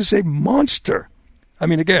 This is a monster. I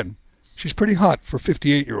mean, again, she's pretty hot for a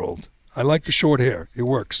 58-year-old. I like the short hair. It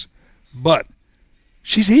works. But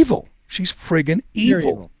she's evil. She's friggin'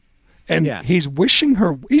 evil. And he's wishing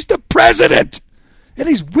her, he's the president, and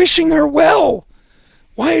he's wishing her well.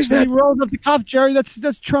 Why is that? He rolls up the cuff, Jerry.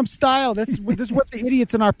 That's Trump's style. This is what the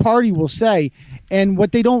idiots in our party will say. And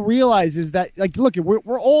what they don't realize is that, like, look,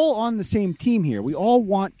 we're all on the same team here. We all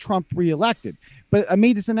want Trump reelected. But I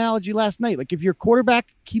made this analogy last night. Like, if your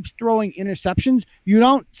quarterback keeps throwing interceptions, you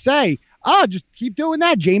don't say, just keep doing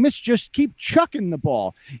that, Jameis. Just keep chucking the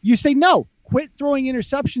ball. You say, no, quit throwing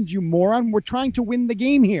interceptions, you moron. We're trying to win the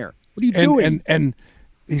game here. What are you doing? And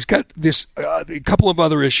he's got this a couple of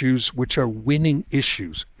other issues which are winning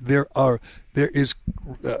issues. There is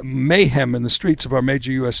mayhem in the streets of our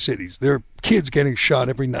major U.S. cities. There are kids getting shot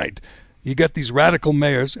every night. You got these radical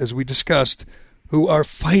mayors, as we discussed, who are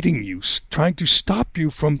fighting you, trying to stop you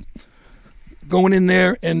from going in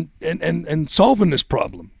there and solving this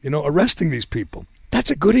problem. Arresting these people. That's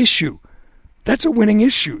a good issue. That's a winning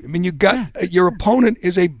issue. I mean, your opponent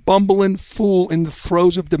is a bumbling fool in the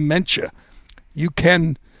throes of dementia. You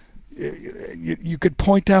could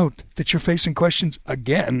point out that you're facing questions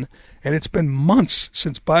again, and it's been months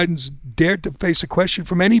since Biden's dared to face a question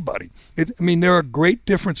from anybody. There are great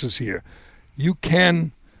differences here. You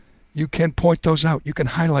can point those out. You can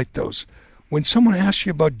highlight those. When someone asks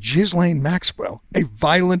you about Ghislaine Maxwell, a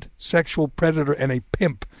violent sexual predator and a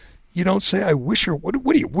pimp, You don't say, I wish her, what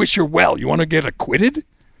do you wish her well? You want to get acquitted?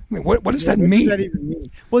 I mean, what does that What mean? does that even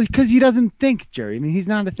mean? Well, because he doesn't think, Jerry. I mean, he's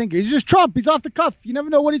not a thinker. He's just Trump. He's off the cuff. You never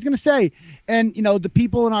know what he's going to say. And, the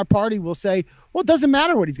people in our party will say, well, it doesn't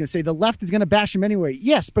matter what he's going to say. The left is going to bash him anyway.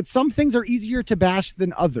 Yes, but some things are easier to bash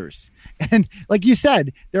than others. And like you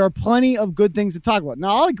said, there are plenty of good things to talk about. Now,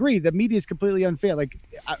 I'll agree the media is completely unfair. Like,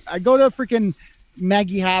 I go to freaking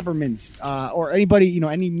Maggie Haberman's or anybody,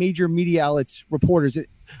 any major media outlets, reporters.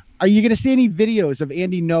 Are you going to see any videos of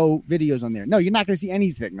Andy No videos on there? No, you're not going to see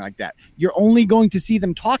anything like that. You're only going to see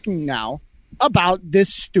them talking now about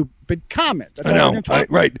this stupid comment. That's I know,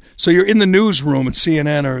 right. So you're in the newsroom at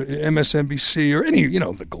CNN or MSNBC or any,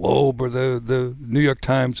 the Globe or the New York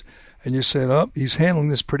Times, and you're saying, oh, he's handling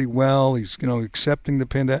this pretty well. He's, accepting the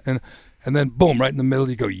pandemic. And then, boom, right in the middle,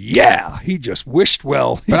 you go, yeah, he just wished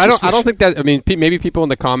well. But I don't think that, maybe people in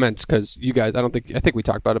the comments, because you guys, I think we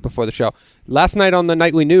talked about it before the show. Last night on the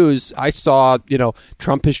nightly news, I saw,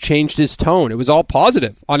 Trump has changed his tone. It was all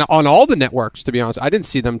positive on all the networks, to be honest. I didn't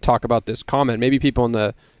see them talk about this comment. Maybe people in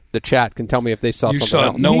the chat can tell me if they saw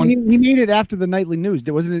something else. He made it after the nightly news.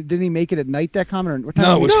 Didn't he make it at night, that comment? Or what time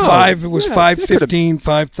no, it was 5. It was 5:15,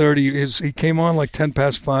 5:30. He came on like 10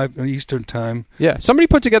 past 5 Eastern time. Yeah, somebody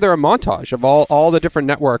put together a montage of all the different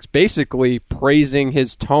networks basically praising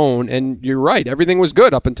his tone, and you're right, everything was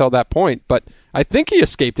good up until that point. But I think he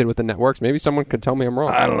escaped it with the networks. Maybe someone could tell me I'm wrong.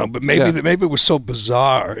 I don't know, but maybe it was so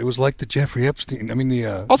bizarre. It was like the Jeffrey Epstein.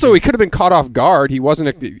 Also, he could have been caught off guard. He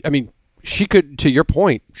wasn't. She could, to your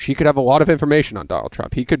point, she could have a lot of information on Donald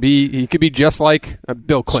Trump. He could be just like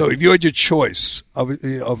Bill Clinton. So if you had your choice of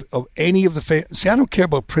any of the see, I don't care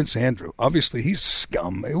about Prince Andrew. Obviously, he's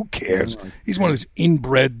scum. Who cares? He's one of these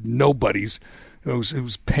inbred nobodies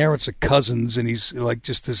whose parents are cousins, and he's like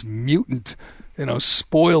just this mutant,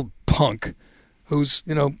 spoiled punk who's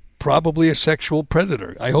probably a sexual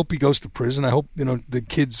predator. I hope he goes to prison. I hope the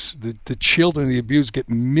kids, the children, the abused get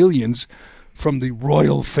millions from the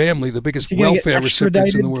royal family, the biggest welfare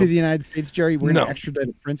recipients in the world. To the United States, Jerry? We're going to extradite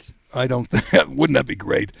a prince? I don't. Wouldn't that be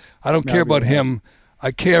great? I don't care about him.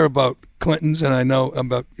 I care about Clinton's, and I know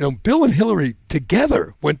about Bill and Hillary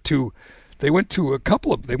together went to the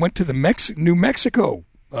New Mexico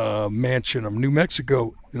mansion or New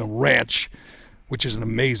Mexico ranch, which is an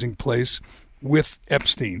amazing place, with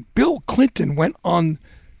Epstein. Bill Clinton went on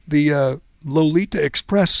the Lolita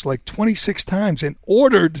Express like 26 times and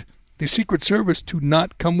ordered the Secret Service to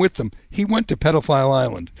not come with them. He went to Pedophile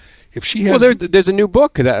Island. If she has, there's a new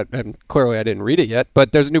book that, and clearly I didn't read it yet,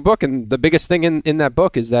 but there's a new book, and the biggest thing in that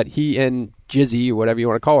book is that he and Jizzy, or whatever you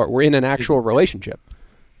want to call it, were in an actual relationship.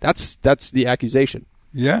 That's the accusation.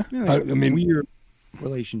 Yeah, weird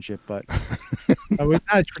relationship, but not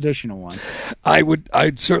a traditional one.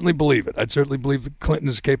 I'd certainly believe it. I'd certainly believe that Clinton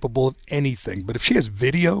is capable of anything. But if she has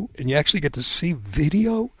video, and you actually get to see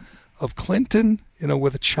video of Clinton,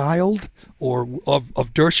 with a child, or of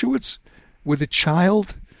Dershowitz with a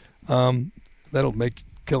child, that'll make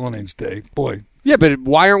Killiane's day. Boy. Yeah, but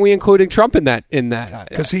why aren't we including Trump in that?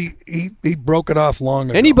 Because he broke it off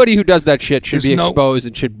long ago. Anybody who does that shit should be exposed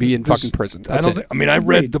and should be in fucking prison. I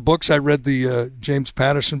read the books. I read the James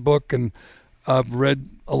Patterson book, and I've read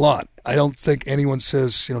a lot. I don't think anyone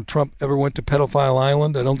says Trump ever went to Pedophile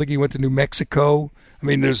Island. I don't think he went to New Mexico.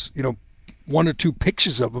 There's one or two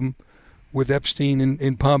pictures of him with Epstein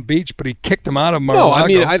in Palm Beach, but he kicked him out of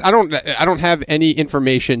Mar-a-Lago. No, I don't have any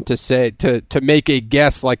information to say to make a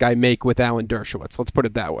guess like I make with Alan Dershowitz. Let's put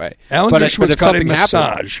it that way. Alan Dershowitz got a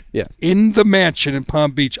massage in the mansion in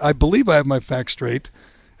Palm Beach. I believe I have my facts straight.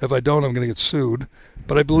 If I don't, I'm going to get sued.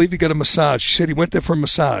 But I believe he got a massage. He said he went there for a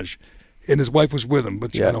massage, and his wife was with him,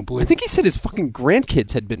 but I don't believe it. I think he said his fucking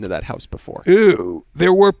grandkids had been to that house before. Ew.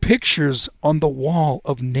 There were pictures on the wall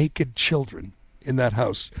of naked children in that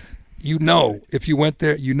house. If you went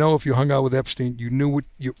there, if you hung out with Epstein, you knew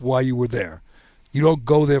why you were there. You don't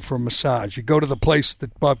go there for a massage. You go to the place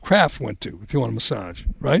that Bob Kraft went to if you want a massage,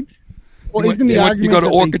 right? Well, you go to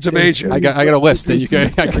Orchids of Asia. I got a list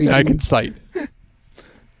that I can cite.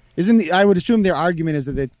 I would assume their argument is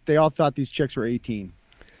that they all thought these chicks were 18,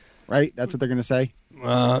 right? That's what they're going to say.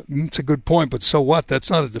 It's a good point, but so what? That's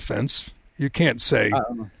not a defense. You can't say.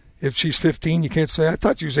 If she's 15, you can't say, I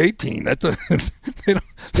thought she was 18. They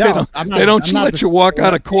don't let you walk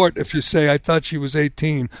out of court if you say, I thought she was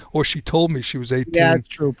 18, or she told me she was 18. Yeah, that's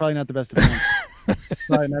true. Probably not the best defense.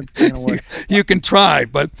 Probably not going to work. You can try,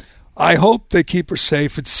 but I hope they keep her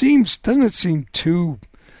safe. Doesn't it seem too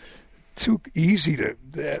easy that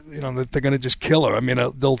they're going to just kill her?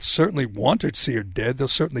 They'll certainly want her to see her dead. They'll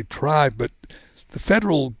certainly try, but the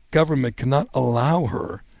federal government cannot allow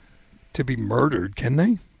her to be murdered, can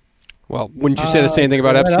they? Well, wouldn't you say the same thing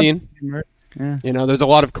about Epstein? Yeah. You know, there's a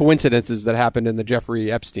lot of coincidences that happened in the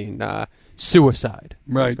Jeffrey Epstein suicide.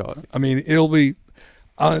 Right. I mean, it'll be.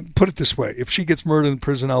 Put it this way: if she gets murdered in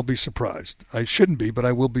prison, I'll be surprised. I shouldn't be, but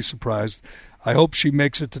I will be surprised. I hope she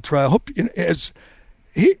makes it to trial.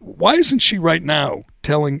 Why isn't she right now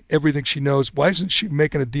telling everything she knows? Why isn't she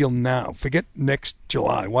making a deal now? Forget next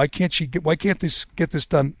July. Why can't this get this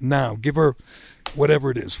done now? Give her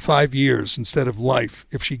whatever it is, 5 years instead of life.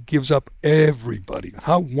 If she gives up everybody,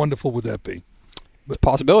 how wonderful would that be? It's a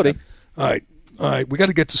possibility. All right. We got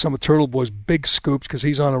to get to some of Turtle Boy's big scoops because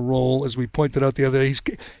he's on a roll. As we pointed out the other day,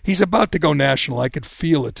 he's about to go national. I could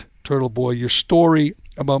feel it, Turtle Boy. Your story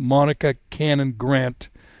about Monica Cannon Grant,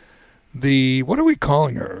 what are we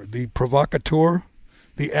calling her? The provocateur,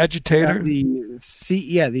 the agitator, the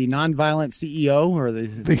nonviolent CEO or the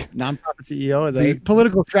nonprofit CEO, or the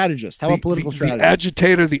political strategist. How about political strategist? The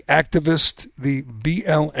agitator, the activist, the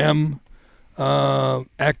BLM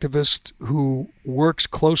activist who works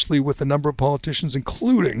closely with a number of politicians,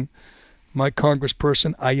 including my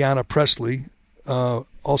congressperson Ayanna Pressley,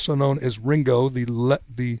 also known as Ringo,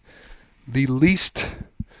 the least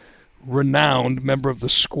renowned member of the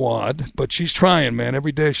squad, but she's trying, man.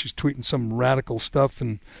 Every day she's tweeting some radical stuff,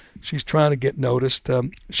 and she's trying to get noticed.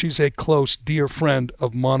 She's a close, dear friend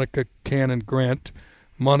of Monica Cannon Grant.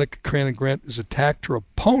 Monica Cannon Grant has attacked her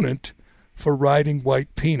opponent for riding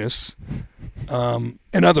white penis, and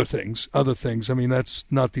other things. I mean, that's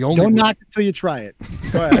not the only. Don't knock it till you try it.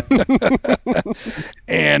 Go ahead.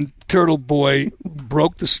 And Turtle Boy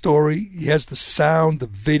broke the story. He has the sound, the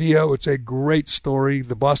video. It's a great story.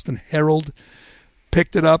 The Boston Herald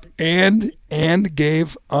picked it up and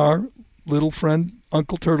gave our little friend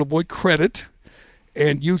Uncle Turtle Boy credit.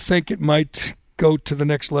 And you think it might go to the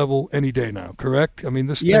next level any day now, correct? I mean,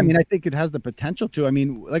 I think it has the potential to. I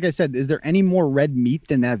mean, like I said, is there any more red meat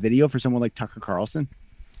than that video for someone like Tucker Carlson?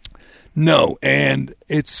 No, and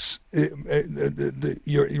you're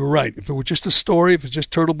right. If it were just a story, if it's just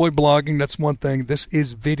Turtle Boy blogging, that's one thing. This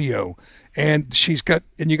is video, and you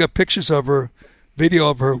got pictures of her, video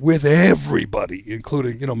of her with everybody,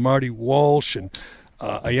 including Marty Walsh and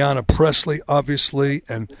Ayanna Pressley, obviously,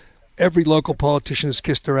 and every local politician has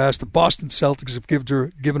kissed her ass. The Boston Celtics have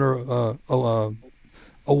given her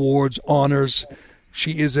awards, honors.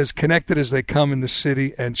 She is as connected as they come in the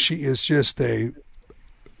city, and she is just a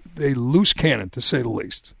loose cannon, to say the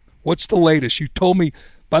least. What's the latest? You told me,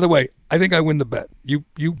 by the way, I think I win the bet. You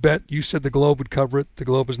bet. You said the Globe would cover it. The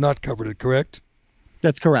Globe has not covered it, correct?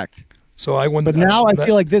 That's correct. So I won. But now I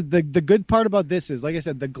feel like the good part about this is, like I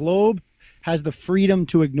said, the Globe has the freedom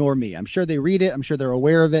to ignore me. I'm sure they read it. I'm sure they're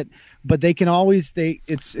aware of it, but they can always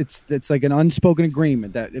it's like an unspoken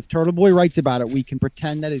agreement that if Turtle Boy writes about it, we can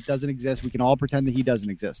pretend that it doesn't exist. We can all pretend that he doesn't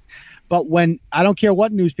exist. But when I don't care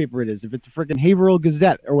what newspaper it is, if it's a freaking Haverhill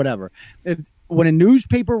Gazette or whatever, when a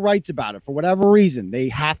newspaper writes about it for whatever reason, they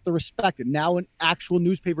have to respect it. Now an actual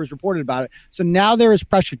newspaper is reported about it. So now there is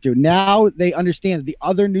pressure to. Now they understand that the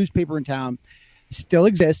other newspaper in town still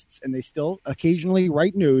exists and they still occasionally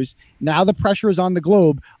write news. Now the pressure is on the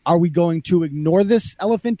Globe. Are we going to ignore this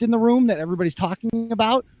elephant in the room that everybody's talking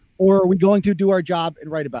about, or are we going to do our job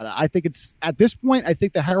and write about it? I think it's at this point, I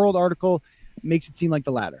think the Herald article makes it seem like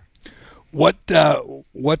the latter.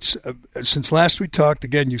 What's since last we talked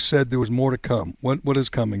again, you said there was more to come. What is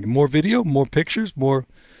coming? More video, more pictures, more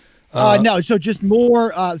no, so just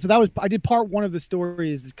more. So I did part one of the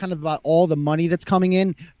story is kind of about all the money that's coming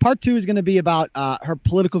in. Part two is going to be about her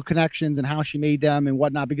political connections and how she made them and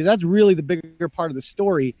whatnot, because that's really the bigger part of the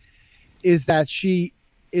story, is that she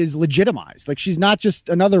is legitimized. Like, she's not just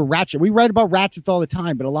another ratchet. We write about ratchets all the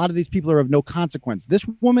time, but a lot of these people are of no consequence. This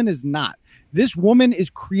woman is not. This woman is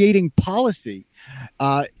creating policy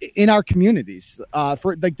in our communities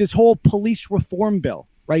for like this whole police reform bill.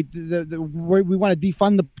 Right, we want to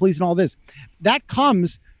defund the police and all this. That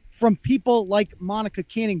comes from people like Monica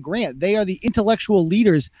Cannon Grant. They are the intellectual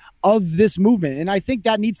leaders of this movement, and I think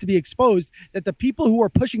that needs to be exposed. That the people who are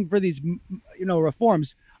pushing for these,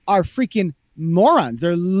 reforms are freaking morons.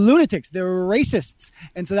 They're lunatics. They're racists,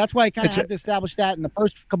 and so that's why I kind of had to establish that in the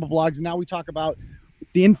first couple blogs. And now we talk about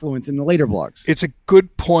the influence in the later blogs. It's a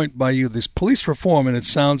good point by you. This police reform, and it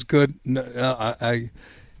sounds good.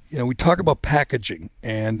 We talk about packaging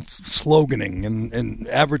and sloganing and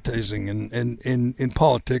advertising and in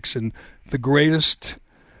politics, and the greatest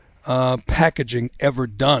packaging ever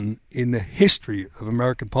done in the history of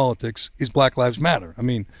American politics is Black Lives Matter. I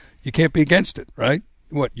mean, you can't be against it, right?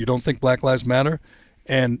 What, you don't think Black Lives Matter?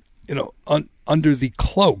 And, under the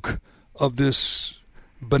cloak of this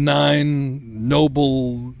benign,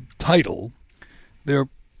 noble title, they're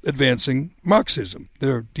advancing Marxism.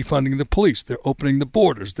 They're defunding the police. They're opening the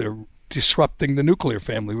borders. They're disrupting the nuclear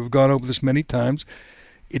family. We've gone over this many times.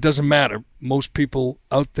 It doesn't matter. Most people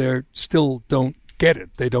out there still don't get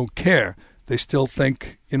it. They don't care. They still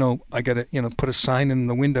think, I got to, put a sign in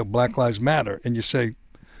the window, Black Lives Matter, and you say,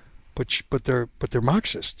 but they're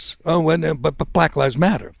Marxists. Oh, but Black Lives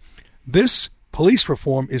Matter. This police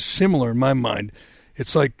reform is similar in my mind.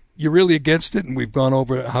 It's like you're really against it, and we've gone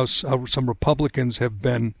over how some Republicans have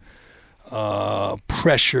been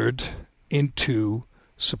pressured into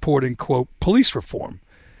supporting, quote, police reform.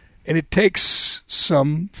 And it takes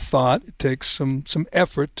some thought, it takes some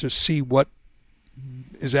effort to see what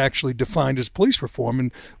is actually defined as police reform.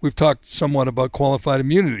 And we've talked somewhat about qualified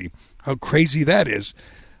immunity, how crazy that is.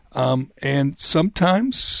 And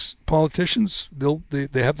sometimes politicians,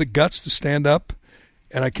 they have the guts to stand up.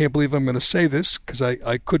 And I can't believe I'm going to say this because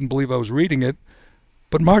I couldn't believe I was reading it.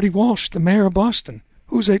 But Marty Walsh, the mayor of Boston,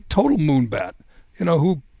 who's a total moonbat,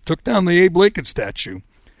 who took down the Abe Lincoln statue,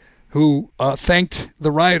 who thanked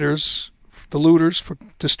the rioters, the looters, for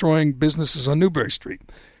destroying businesses on Newbury Street.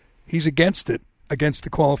 He's against it, against the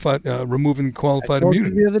qualified, removing qualified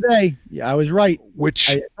immunity. The other day, yeah, I was right.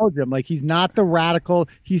 I told you, he's not the radical.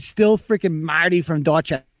 He's still freaking Marty from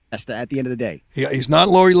Dorchester at the end of the day. Yeah, he's not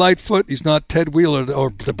Lori Lightfoot. He's not Ted Wheeler or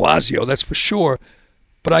de Blasio, that's for sure.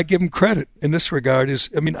 But I give him credit in this regard.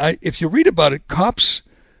 If you read about it, cops,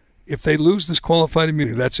 if they lose this qualified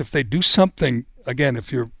immunity, that's if they do something, again,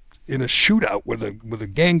 if you're in a shootout with a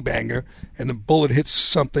gangbanger and a bullet hits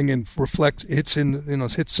something and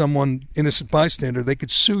hits someone, innocent bystander, they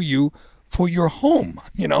could sue you for your home,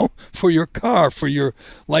 for your car, for your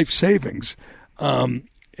life savings. And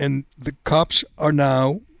the cops are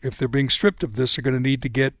now, if they're being stripped of this, are going to need to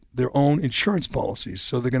get their own insurance policies.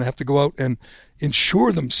 So they're going to have to go out and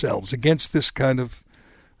insure themselves against this kind of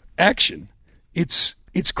action. It's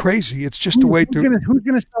crazy. It's just a way to... Who's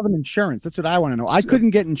going to sell them insurance? That's what I want to know. I couldn't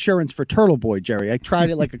get insurance for Turtle Boy, Jerry. I tried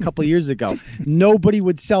it like a couple of years ago. Nobody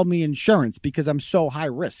would sell me insurance because I'm so high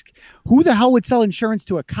risk. Who the hell would sell insurance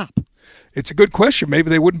to a cop? It's a good question. Maybe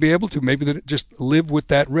they wouldn't be able to. Maybe they just live with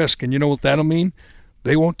that risk. And you know what that'll mean?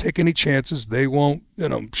 They won't take any chances. They won't,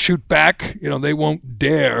 shoot back. They won't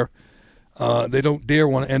dare. They don't dare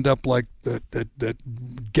want to end up like that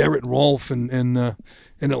Garrett Rolfe in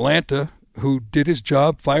Atlanta, who did his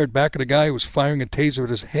job, fired back at a guy who was firing a taser at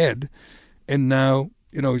his head, and now,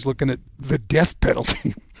 he's looking at the death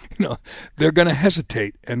penalty. They're going to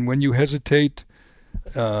hesitate, and when you hesitate,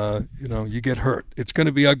 you get hurt. It's going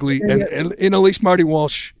to be ugly, and at least Marty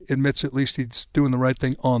Walsh admits at least he's doing the right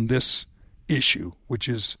thing on this issue, which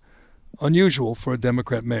is unusual for a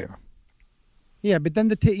Democrat mayor. Yeah, but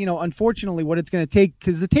then unfortunately, what it's going to take,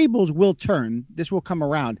 because the tables will turn, this will come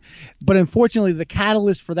around, but unfortunately, the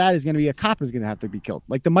catalyst for that is going to be a cop is going to have to be killed.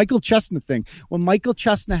 Like the Michael Chestnut thing. When Michael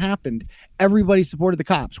Chestnut happened, everybody supported the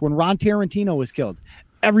cops. When Ron Tarantino was killed,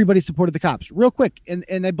 everybody supported the cops. Real quick,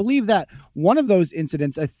 and I believe that one of those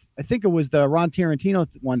incidents, I think it was the Ron Tarantino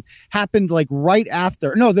one, happened like right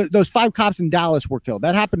after. No, those 5 cops in Dallas were killed.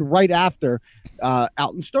 That happened right after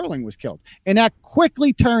Alton Sterling was killed, and that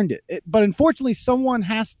quickly turned it. But unfortunately, someone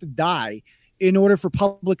has to die in order for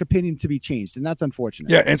public opinion to be changed, and that's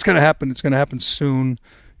unfortunate. Yeah, and it's going to happen. It's going to happen soon.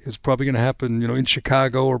 It's probably going to happen, in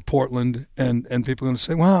Chicago or Portland, and people are going to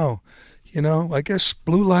say, "Wow, I guess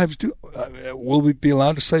blue lives do." Will we be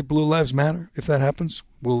allowed to say blue lives matter if that happens?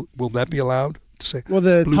 Will that be allowed to say? Well,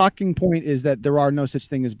 the talking point is that there are no such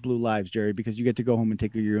thing as blue lives, Jerry, because you get to go home and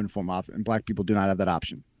take your uniform off, and black people do not have that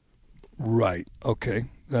option. Right. Okay.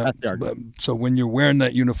 That's the argument. So when you're wearing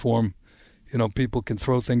that uniform, people can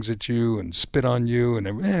throw things at you and spit on you, and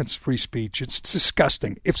it's free speech. It's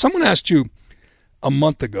disgusting. If someone asked you a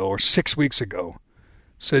month ago or 6 weeks ago,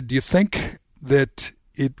 said, do you think that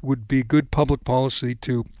it would be good public policy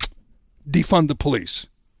to defund the police?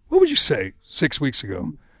 What would you say 6 weeks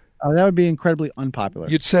ago? Oh, that would be incredibly unpopular.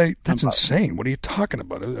 You'd say, that's insane. What are you talking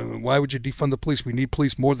about? Why would you defund the police? We need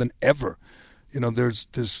police more than ever.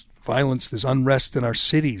 There's violence, there's unrest in our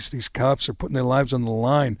cities. These cops are putting their lives on the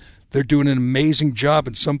line. They're doing an amazing job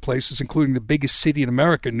in some places, including the biggest city in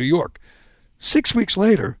America, New York. 6 weeks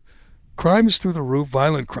later, crime is through the roof,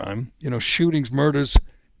 violent crime, shootings, murders,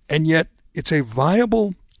 and yet it's a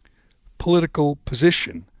viable political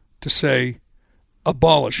position to say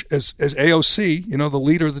abolish. As AOC, the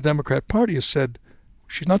leader of the Democrat Party, has said,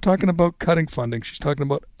 she's not talking about cutting funding. She's talking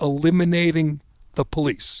about eliminating the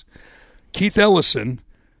police. Keith Ellison,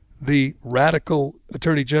 the radical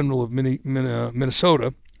Attorney General of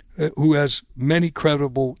Minnesota, who has many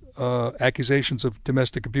credible accusations of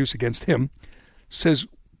domestic abuse against him, says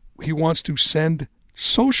he wants to send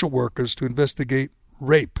social workers to investigate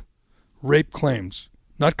rape claims.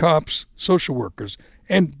 Not cops, social workers.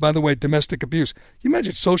 And, by the way, domestic abuse. You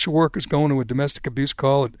imagine social workers going to a domestic abuse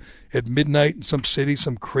call at midnight in some city,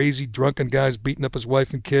 some crazy drunken guy's beating up his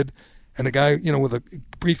wife and kid, and a guy, with a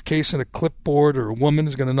briefcase and a clipboard, or a woman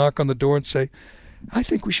is going to knock on the door and say, I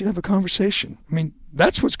think we should have a conversation. I mean,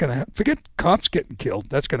 that's what's going to happen. Forget cops getting killed.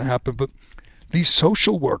 That's going to happen. But these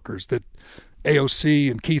social workers that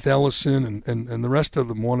AOC and Keith Ellison and the rest of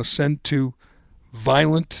them want to send to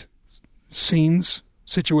violent scenes,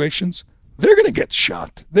 situations, they're going to get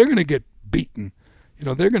shot. They're going to get beaten.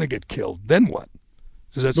 They're going to get killed. Then what?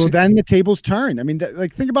 Then the tables turn. I mean,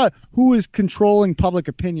 think about who is controlling public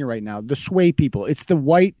opinion right now. The sway people. It's the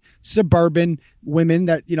white suburban women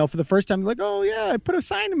that, for the first time, they're like, oh, yeah, I put a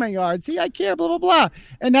sign in my yard. See, I care, blah, blah, blah.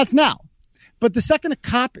 And that's now. But the second a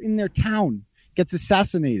cop in their town gets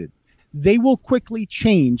assassinated, they will quickly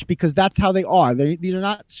change because that's how they are. These are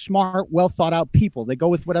not smart, well thought out people. They go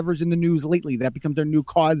with whatever's in the news lately. That becomes their new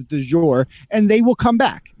cause du jour, and they will come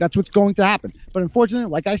back. That's what's going to happen. But unfortunately,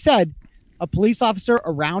 like I said, a police officer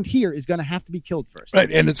around here is going to have to be killed first.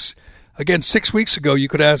 Right. And it's, again, 6 weeks ago, you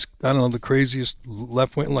could ask, I don't know, the craziest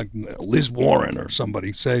left wing, like Liz Warren or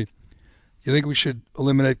somebody, say, you think we should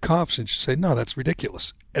eliminate cops? And she'd say, no, that's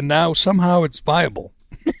ridiculous. And now somehow it's viable.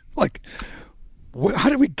 Like, how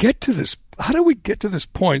do we get to this? How do we get to this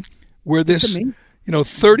point where this,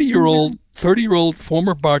 30-year-old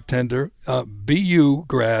former bartender, BU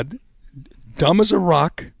grad, dumb as a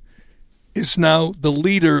rock, is now the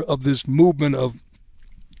leader of this movement of,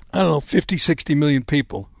 50, 60 million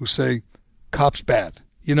people who say cops bad.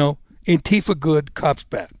 Antifa good, cops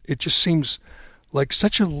bad. It just seems like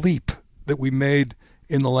such a leap that we made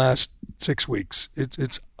in the last 6 weeks.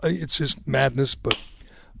 It's just madness, but.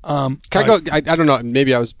 Can I go? I don't know.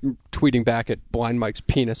 Maybe I was tweeting back at Blind Mike's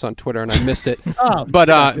penis on Twitter and I missed it. But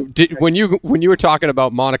when you were talking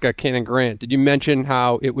about Monica Cannon Grant, did you mention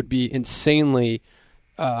how it would be insanely,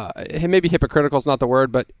 maybe hypocritical is not the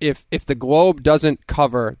word, but if the Globe doesn't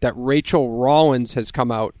cover that Rachel Rollins has come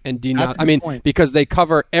out and denounced, because they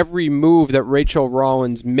cover every move that Rachel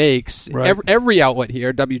Rollins makes, right. every outlet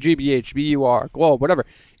here, WGBH, BUR, Globe, whatever.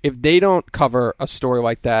 If they don't cover a story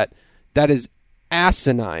like that, that is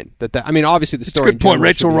asinine. Obviously the story. It's a good point.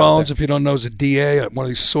 Rachel Rollins, if you don't know, is a DA, one of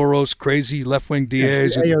these Soros crazy left-wing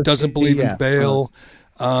DAs who doesn't believe in bail.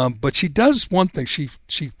 But she does one thing. She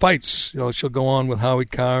fights. She'll go on with Howie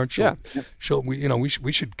Carr.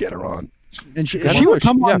 We should get her on. And she would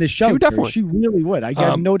come on the show. She would definitely. She really would. I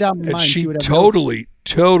got no doubt in my mind. She would totally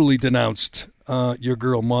denounced your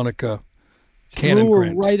girl Monica Cannon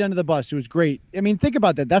Grant. Right under the bus. It was great. Think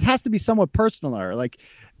about that. That has to be somewhat personal.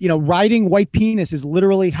 Riding white penis is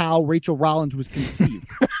literally how Rachel Rollins was conceived.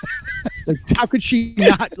 How could she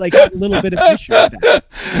not have a little bit of issue with that?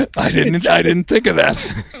 I didn't think of that.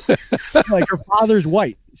 Her father's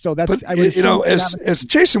white, so that's. But, as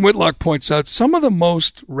Jason Whitlock points out, some of the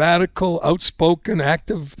most radical, outspoken,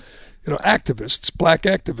 active, activists, black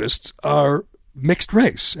activists, are mixed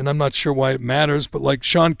race, and I'm not sure why it matters. But like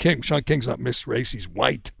Sean King, King's not mixed race; he's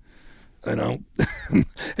white. and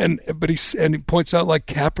he points out like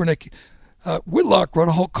Kaepernick, Whitlock wrote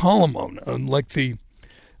a whole column on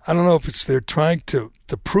I don't know if it's they're trying to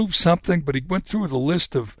prove something, but he went through the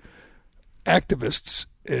list of activists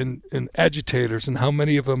and agitators and how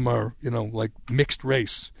many of them are like mixed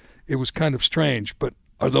race. It was kind of strange, but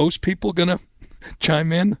are those people gonna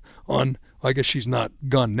chime in on? I guess she's not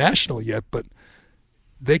gone national yet, but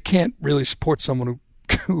they can't really support someone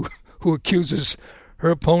who accuses her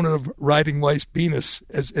opponent of riding white penis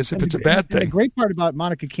as if it's a bad thing. And the great part about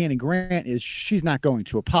Monica Cannon Grant is she's not going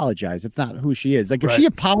to apologize. It's not who she is. If she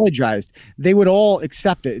apologized, they would all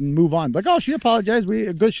accept it and move on. She apologized.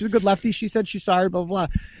 She's a good lefty. She said she's sorry, blah, blah,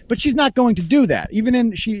 blah. But she's not going to do that.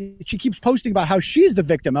 She keeps posting about how she's the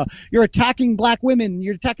victim. You're attacking black women.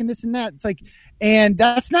 You're attacking this and that. It's and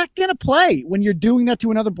that's not going to play when you're doing that to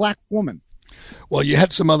another black woman. Well, you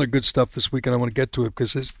had some other good stuff this week, and I want to get to it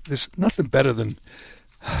because there's nothing better than,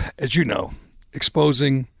 as you know,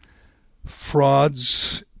 exposing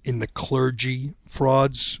frauds in the clergy,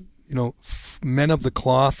 men of the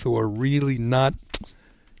cloth who are really not,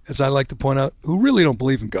 as I like to point out, who really don't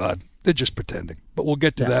believe in God. They're just pretending. But we'll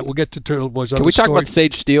get to that. We'll get to Turtle Boy's other Can we talk story. about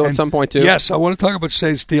Sage Steele at some point, too? Yes, I want to talk about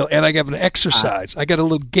Sage Steele, and I have an exercise. I got a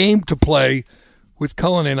little game to play with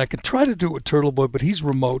Cullinan. I could try to do it with Turtle Boy, but he's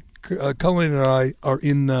remote. Cullinan and I are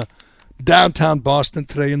in downtown Boston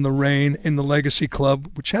today in the rain in the Legacy Club,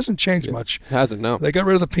 which hasn't changed much. Hasn't, no. They got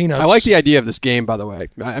rid of the peanuts. I like the idea of this game, by the way.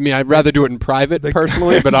 I mean, I'd rather do it in private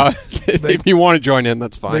personally, but if you want to join in,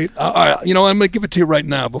 that's fine. I'm going to give it to you right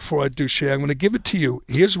now before I do, Shay. I'm going to give it to you.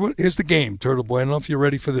 Here's the game, Turtle Boy. I don't know if you're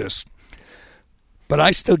ready for this. But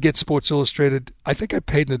I still get Sports Illustrated. I think I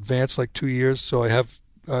paid in advance like 2 years, so I have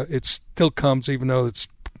it still comes, even though it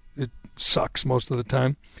sucks most of the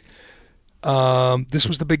time. This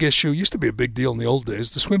was the big issue. It used to be a big deal in the old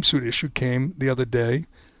days. The swimsuit issue came the other day.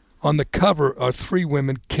 On the cover are three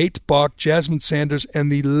women, Kate Bach, Jasmine Sanders, and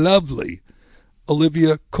the lovely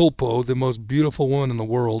Olivia Culpo, the most beautiful woman in the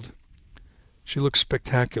world. She looks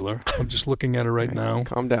spectacular. I'm just looking at her right now.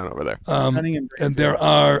 Calm down over there. And there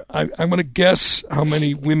are, I'm going to guess how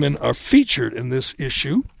many women are featured in this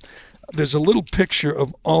issue. There's a little picture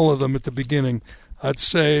of all of them at the beginning. I'd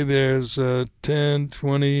say there's 10,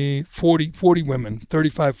 20, 40 women,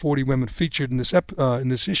 35, 40 women featured in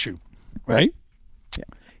this issue, right? Yeah.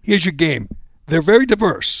 Here's your game. They're very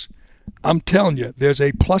diverse. I'm telling you, there's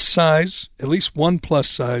a plus size, at least one plus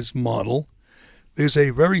size model. There's a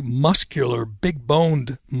very muscular,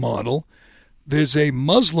 big-boned model. There's a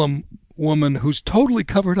Muslim woman who's totally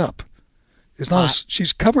covered up.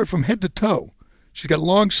 She's covered from head to toe. She's got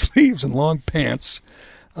long sleeves and long pants,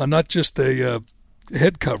 not just a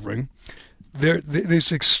head covering. It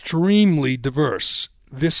is extremely diverse.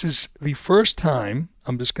 This is the first time,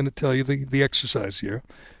 I'm just going to tell you the exercise here,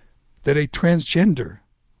 that a transgender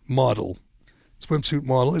swimsuit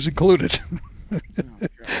model is included.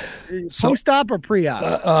 Post-op or pre-op?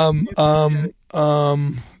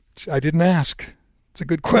 I didn't ask. It's a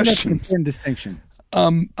good question. That's an important distinction.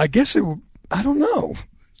 I guess I don't know.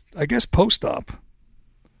 I guess post-op.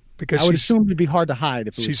 Because I would assume it'd be hard to hide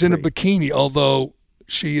if it was she's in a bikini, although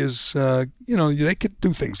she is, they could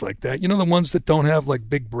do things like that. You know, the ones that don't have like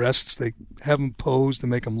big breasts, they have them posed to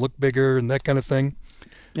make them look bigger and that kind of thing.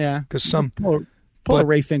 Yeah. Because Pull a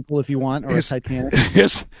Ray Finkel if you want, or a Titanic.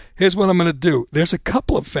 Here's what I'm going to do. There's a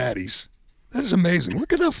couple of fatties. That is amazing.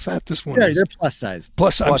 Look at how fat this one is. They're plus size.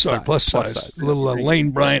 Plus size. A little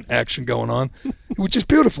Lane Bryant action going on, which is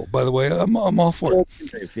beautiful, by the way. I'm all for it.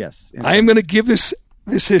 Yes. I am going to give this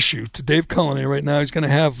issue to Dave Cullinane right now. He's going to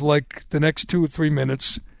have like the next 2 or 3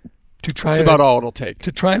 minutes to try. That's about all it'll take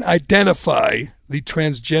to try and identify the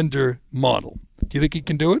transgender model. Do you think he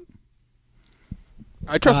can do it?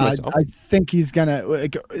 I trust myself. I think he's gonna.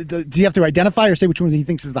 Do you have to identify or say which ones he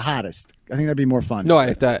thinks is the hottest? I think that'd be more fun. No, I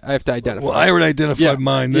have to identify. Well, I already identified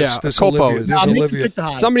mine. This Culpo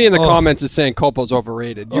Olivia. Somebody in the comments is saying Culpo's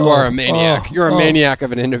overrated. You are a maniac. You're a maniac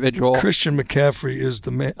of an individual. Christian McCaffrey is the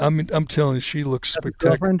man. I'm telling you, she looks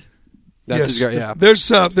spectacular. That's his girl, yeah.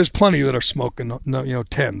 There's plenty that are smoking. No,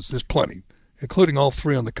 tens. There's plenty, including all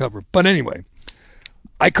three on the cover. But anyway,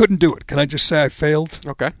 I couldn't do it. Can I just say I failed?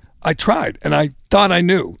 Okay. I tried, and I thought I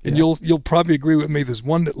knew. And you'll probably agree with me. There's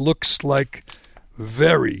one that looks like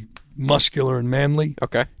very muscular and manly.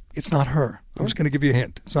 Okay. It's not her. I'm just going to give you a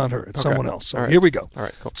hint. It's not her. It's someone else. So right. Here we go. All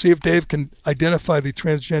right, cool. See if Dave can identify the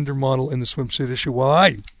transgender model in the swimsuit issue while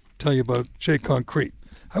I tell you about Shea Concrete.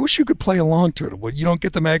 I wish you could play along, Turtle Boy. You don't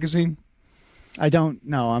get the magazine? I don't.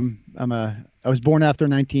 No, I was born after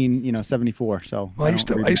 1974. So well,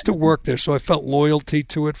 I used to work there, so I felt loyalty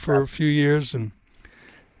to it for a few years, and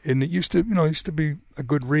it used to be a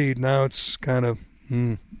good read. Now it's kind of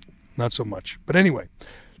not so much. But anyway,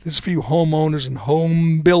 this is for you homeowners and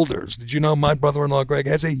home builders. Did you know my brother-in-law Greg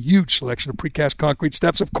has a huge selection of precast concrete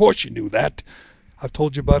steps? Of course you knew that. I've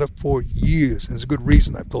told you about it for years, and there's a good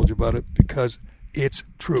reason I've told you about it, because it's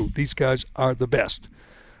true. These guys are the best.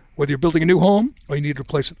 Whether you're building a new home or you need to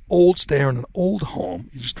replace an old stair in an old home,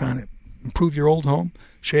 you're just trying to improve your old home,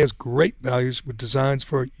 Shea has great values with designs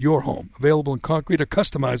for your home, available in concrete or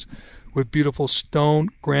customized with beautiful stone,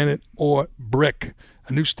 granite, or brick.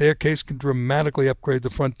 A new staircase can dramatically upgrade the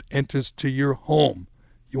front entrance to your home.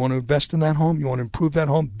 You want to invest in that home? You want to improve that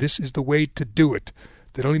home? This is the way to do it.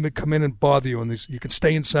 They don't even come in and bother you. And you can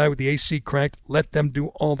stay inside with the AC cranked. Let them do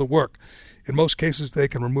all the work. In most cases, they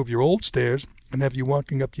can remove your old stairs and have you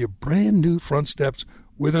walking up your brand new front steps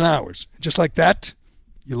within hours. Just like that,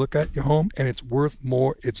 you look at your home and it's worth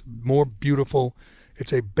more. It's more beautiful.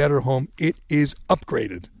 It's a better home. It is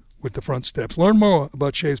upgraded with the front steps. Learn more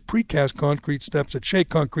about Shea's precast concrete steps at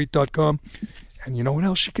sheaconcrete.com. And you know what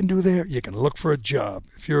else you can do there? You can look for a job.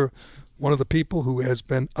 If you're one of the people who has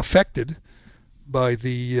been affected by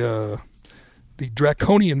the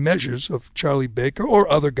draconian measures of Charlie Baker or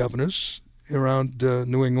other governors around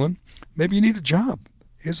New England, maybe you need a job.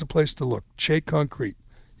 Here's a place to look. Shea Concrete.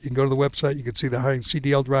 You can go to the website. You can see the hiring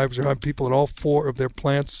CDL drivers are hiring people at all 4 of their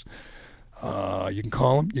plants. You can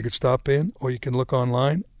call them, you can stop in, or you can look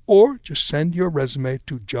online, or just send your resume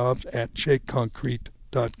to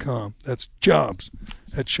jobs@shakeconcrete.com. That's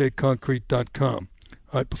jobs@shakeconcrete.com.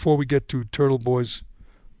 All right, before we get to Turtle Boy's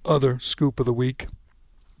other scoop of the week,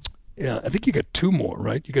 yeah, I think you got two more,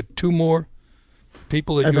 right? You got two more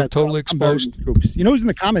people that you have totally exposed. You know who's in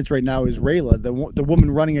the comments right now is Rayla, the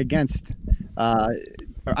woman running against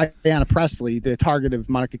Ayanna Presley, the target of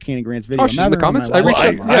Monica Cannon Grant's video. Oh, she's in the comments?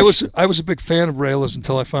 I was a big fan of Rayla's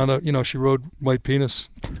until I found out, she rode White Penis.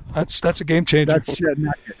 That's a game changer. That's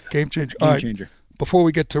not good. Game changer. Game changer. Before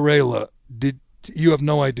we get to Rayla, you have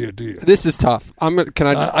no idea, do you? This is tough. Can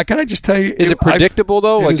I just tell you? Is it predictable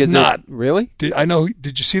though? It is not. Really?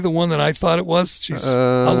 Did you see the one that I thought it was?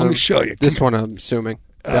 Let me show you. This one, I'm assuming.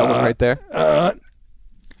 That one right there. I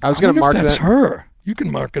was going to mark that's that. her. You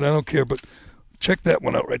can mark it. I don't care, but check that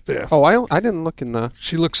one out right there. Oh, I didn't look in the.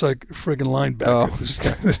 She looks like a friggin' linebacker.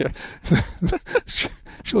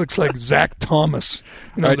 She looks like Zach Thomas.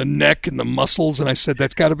 Right. The neck and the muscles. And I said,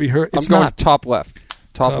 that's got to be her. It's I'm going not. top left.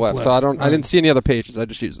 Top left. So I Right. didn't see any other pages. I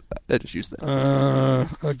just used that.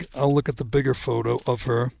 I'll look at the bigger photo of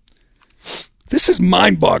her. This is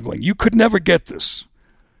mind-boggling. You could never get this.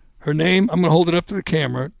 Her name. I'm going to hold it up to the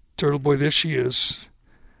camera. Turtle Boy, there she is.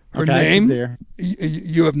 Her name. There.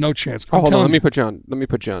 You have no chance. Hold on. Let me put you on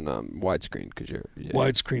widescreen because you're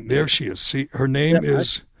widescreen. There she is. See, her name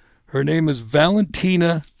is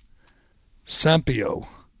Valentina Sampio.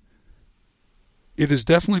 It is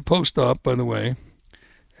definitely post-op, by the way.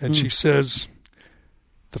 And she says,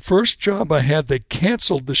 the first job I had, they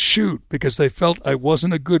canceled the shoot because they felt I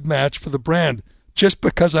wasn't a good match for the brand just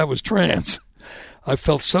because I was trans. I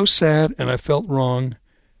felt so sad and I felt wrong.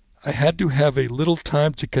 I had to have a little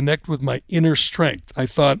time to connect with my inner strength. I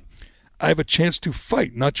thought, I have a chance to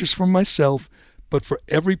fight, not just for myself, but for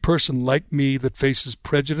every person like me that faces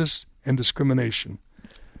prejudice and discrimination.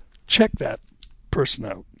 Check that person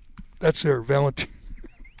out. That's her, Valentina.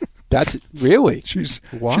 That's really. She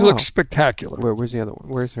looks spectacular. Where's the other one?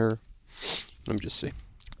 Where's her? Let me just see.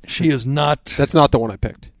 She is not. That's not the one I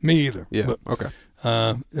picked. Me either. Yeah. But, okay.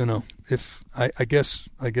 If I guess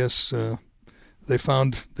they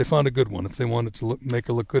found a good one if they wanted to make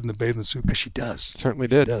her look good in a bathing suit, because she does. Certainly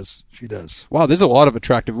did. She does. Wow, there's a lot of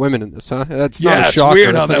attractive women in this, huh? That's not a it's shocker.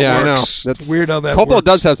 weird how that works. works. That's weird how that Coppola works.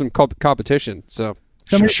 does have some competition, so.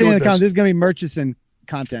 Somebody saying in the comments, this is going to be Murchison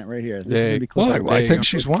content right here. This is going to be clip. I think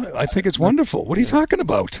I think it's wonderful. What are you talking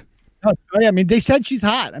about? Oh, yeah, I mean, they said she's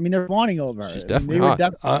hot. I mean, they're fawning over her. She's definitely hot.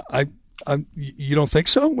 You don't think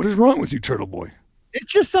so? What is wrong with you, Turtle Boy?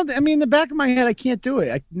 It's just something. I mean, in the back of my head, I can't do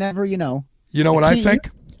it. I never, You know what I think?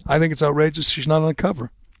 I think it's outrageous she's not on the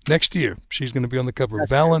cover. Next year, she's going to be on the cover.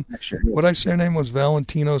 What I say her name was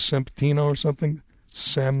Valentino Semptino or something?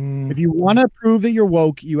 If you want to prove that you're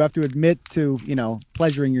woke, you have to admit to,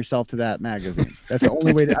 pleasuring yourself to that magazine. That's the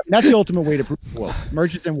only way to. That's the ultimate way to prove woke.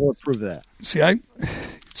 Murchison will prove that. See,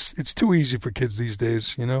 it's too easy for kids these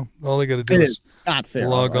days. All they got to do is not fair.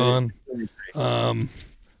 Log on.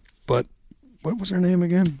 But what was her name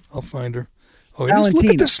again? I'll find her. Oh, look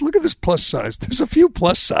at this! Look at this plus size. There's a few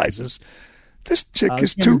plus sizes. This chick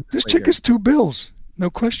is two. This chick is $2 bills. No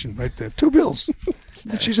question, right there. $2 bills.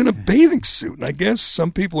 She's in a bathing suit, and I guess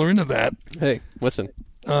some people are into that. Hey, listen.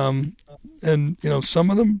 And some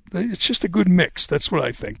of them, it's just a good mix. That's what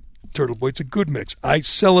I think, Turtle Boy. It's a good mix. I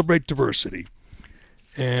celebrate diversity,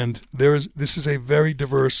 and this is a very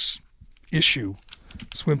diverse issue,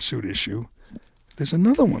 swimsuit issue. There's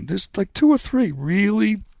another one. There's like 2 or 3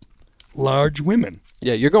 really large women.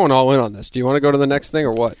 Yeah, you're going all in on this. Do you want to go to the next thing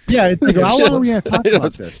or what? Yeah, how long are we going to talk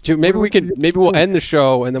about this? Maybe we'll end the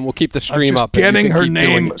show and then we'll keep the stream up. Getting her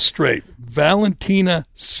name straight. Valentina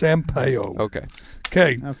Sampaio. Okay.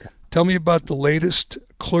 Tell me about the latest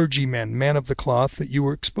clergyman, man of the cloth that you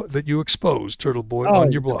exposed, Turtle Boy,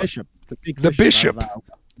 on your blog. The bishop.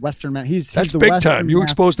 Western man. That's big time. You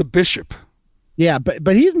exposed the bishop. Yeah,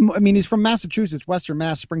 but he's from Massachusetts, Western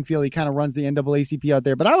Mass, Springfield. He kind of runs the NAACP out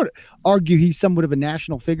there. But I would argue he's somewhat of a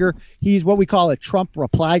national figure. He's what we call a Trump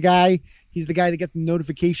reply guy. He's the guy that gets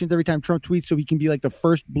notifications every time Trump tweets, so he can be like the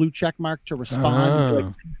first blue check mark to respond. Like,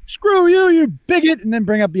 screw you, you bigot, and then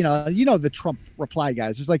bring up, the Trump reply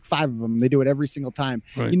guys. There's like 5 of them. They do it every single time.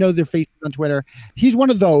 Right. Their faces on Twitter. He's one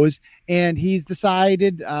of those, and he's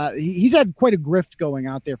decided he's had quite a grift going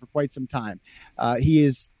out there for quite some time. He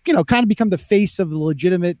is, kind of become the face of the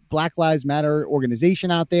legitimate Black Lives Matter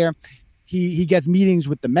organization out there. He gets meetings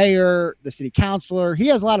with the mayor, the city councilor. He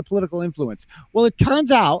has a lot of political influence. Well, it turns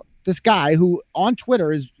out this guy who on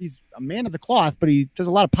Twitter he's a man of the cloth, but he does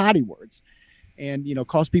a lot of potty words and,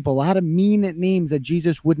 calls people a lot of mean names that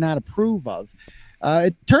Jesus would not approve of.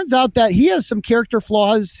 It turns out that he has some character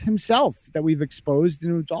flaws himself that we've exposed,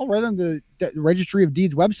 and it's all right on the Registry of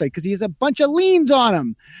Deeds website because he has a bunch of liens on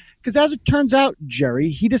him. Because as it turns out, Jerry,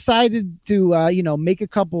 he decided to, make a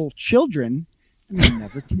couple children and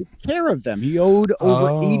never take care of them. He owed over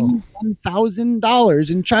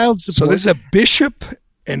 $81,000 in child support. So there's a bishop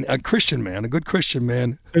and a Christian man, a good Christian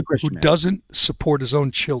man, who doesn't support his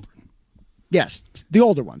own children. Yes, the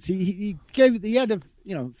older ones. He had a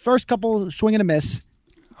first couple swing and a miss.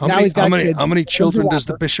 How many children does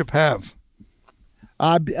the bishop have?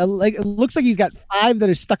 It looks like he's got 5 that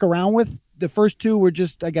are stuck around with. The first 2 were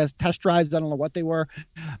just, I guess, test drives. I don't know what they were,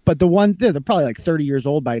 but the one they're probably like 30 years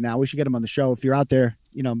old by now. We should get him on the show. If you're out there,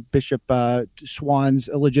 Bishop Swan's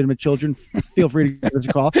illegitimate children, feel free to give us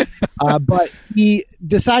a call. But he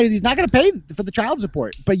decided he's not going to pay for the child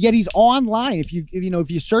support, but yet he's online. If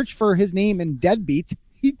you search for his name in Deadbeat,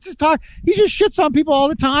 he just shits on people all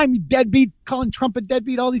the time. Deadbeat, calling Trump a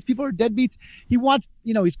deadbeat. All these people are deadbeats. He wants,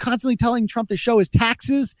 he's constantly telling Trump to show his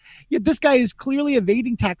taxes. Yet this guy is clearly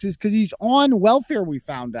evading taxes because he's on welfare. We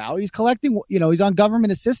found out he's collecting, he's on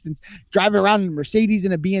government assistance, driving around in a Mercedes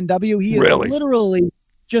and a BMW. He is literally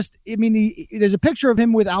just, there's a picture of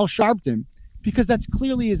him with Al Sharpton because that's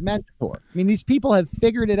clearly his mentor. these people have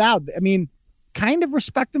figured it out. Kind of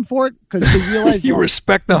respect him for it because they realize you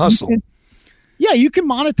respect the hustle. Yeah, you can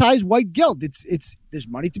monetize white guilt. It's there's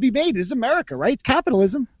money to be made. It's America, right? It's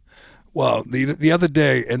capitalism. Well, the other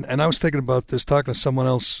day, and I was thinking about this, talking to someone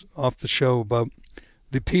else off the show about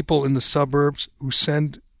the people in the suburbs who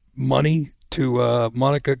send money to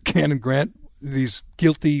Monica Cannon Grant, these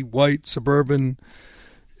guilty white suburban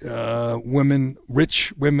women,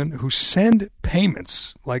 rich women who send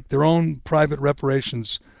payments like their own private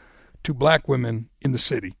reparations to black women in the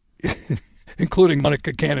city. Including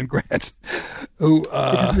Monica Cannon Grant, who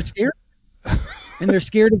because they're scared, and they're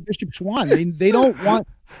scared of Bishop Swan. They don't want.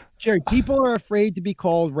 Jerry, people are afraid to be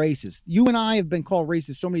called racist. You and I have been called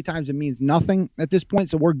racist so many times it means nothing at this point.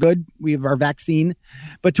 So we're good. We have our vaccine,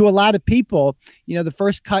 but to a lot of people, the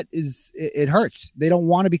first cut it hurts. They don't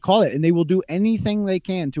want to be called it, and they will do anything they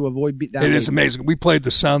can to avoid that. It is amazing. We played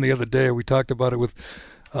the sound the other day. We talked about it with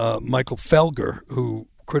Michael Felger, who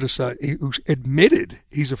who admitted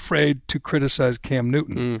he's afraid to criticize Cam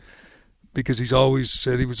Newton because he's always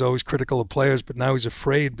said he was always critical of players, but now he's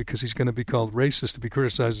afraid because he's going to be called racist to be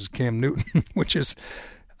criticized as Cam Newton, which is,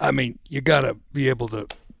 you got to be able to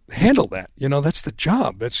handle that. That's the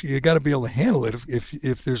job. You got to be able to handle it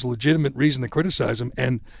if there's a legitimate reason to criticize him.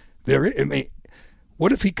 And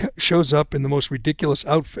what if he shows up in the most ridiculous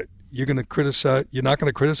outfit? You're not going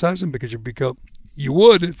to criticize him because you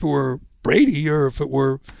would if it were Brady or if it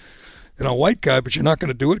were a white guy, but you're not going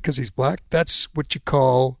to do it because he's black. That's what you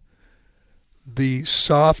call the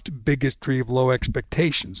soft bigotry of low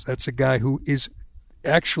expectations. That's a guy who is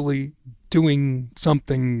actually doing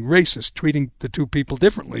something racist, treating the two people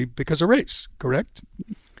differently because of race, correct?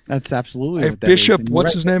 That's absolutely if what that Bishop, is.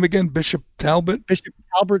 what's his name again? Bishop Talbot? Bishop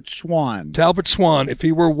Talbot Swan. Talbot Swan. If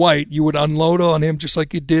he were white, you would unload on him just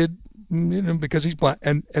like you did, because he's black,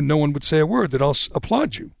 and no one would say a word. They'd all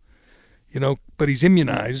applaud you. But he's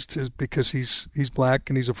immunized because he's black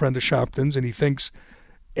and he's a friend of Sharpton's, and he thinks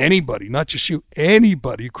anybody, not just you,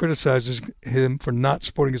 anybody who criticizes him for not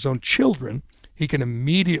supporting his own children, he can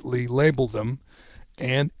immediately label them.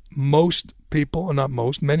 And most people, or not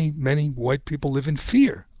most, many white people live in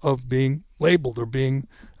fear of being labeled or being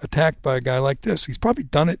attacked by a guy like this. He's probably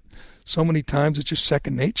done it so many times, it's just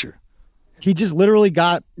second nature. He just literally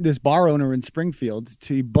got this bar owner in Springfield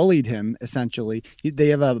he bullied him, essentially. They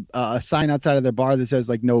have a sign outside of their bar that says,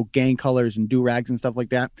 no gang colors and do-rags and stuff like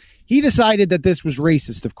that. He decided that this was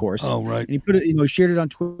racist, of course. Oh, right. And he put it, shared it on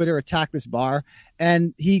Twitter, attacked this bar.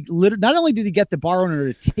 And he not only did he get the bar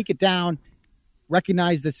owner to take it down,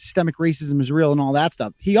 recognize that systemic racism is real and all that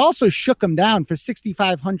stuff, he also shook him down for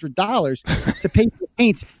 $6,500 to pay for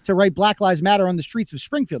paint to write Black Lives Matter on the streets of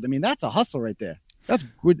Springfield. That's a hustle right there. That's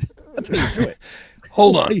good. That's how you do it.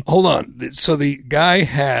 Hold on. So the guy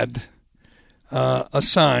had a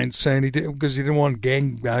sign saying because he didn't want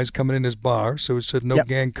gang guys coming in his bar, so he said no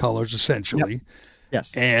gang colors, essentially. Yep.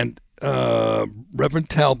 Yes. And Reverend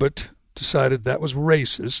Talbot decided that was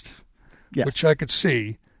racist, which I could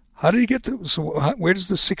see. How did he get where does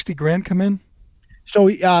the $60,000 come in? So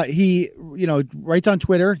he, writes on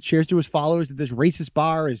Twitter, shares to his followers that this racist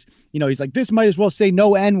bar is, he's like, this might as well say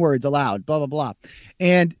no N-words allowed, blah, blah, blah.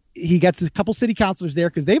 And he gets a couple city councilors there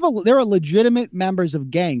because they're legitimate members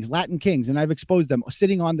of gangs, Latin Kings, and I've exposed them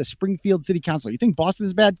sitting on the Springfield City Council. You think Boston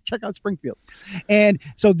is bad? Check out Springfield. And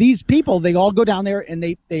so these people, they all go down there and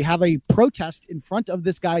they have a protest in front of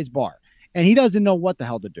this guy's bar. and he doesn't know what the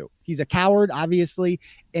hell to do. He's a coward, obviously,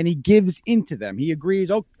 and he gives into them. He agrees,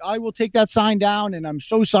 oh, I will take that sign down, and I'm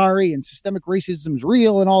so sorry, and systemic racism is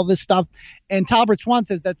real and all this stuff. And Talbot Swan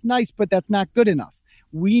says, that's nice, but that's not good enough.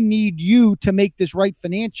 We need you to make this right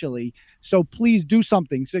financially, so please do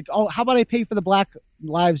something. So, oh, how about I pay for the Black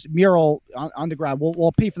Lives mural on the ground?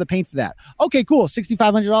 We'll pay for the paint for that. Okay, cool,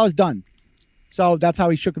 $6,500 done. So that's how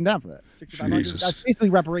he shook him down for that. $6,500. That's basically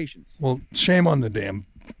reparations. Well, shame on the damn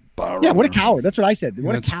borrower. Yeah, what a coward. That's what I said.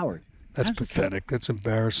 What a coward. That's pathetic. That's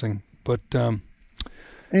embarrassing. But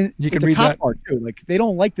and you can it's read a cop that. bar too. Like, they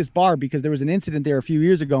don't like this bar because there was an incident there a few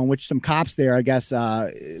years ago in which some cops there, I guess,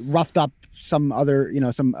 roughed up some other,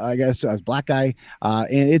 black guy. And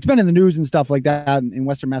it's been in the news and stuff like that in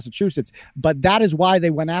Western Massachusetts. But that is why they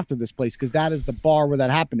went after this place, because that is the bar where that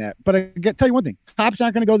happened at. But I tell you one thing, cops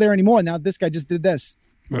aren't going to go there anymore. Now this guy just did this.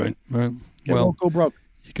 Right. Well, go broke.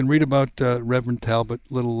 You can read about Reverend Talbot,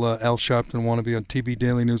 little Al Sharpton wannabe on TV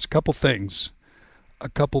Daily News. A couple things.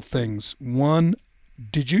 One,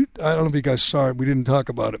 I don't know if you guys saw it. We didn't talk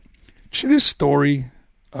about it. Did you see this story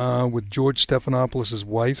with George Stephanopoulos'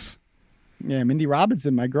 wife? Yeah, Mindy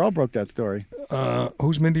Robinson, my girl, broke that story.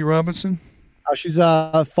 Who's Mindy Robinson? She's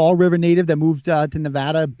a Fall River native that moved to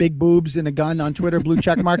Nevada, big boobs and a gun on Twitter, blue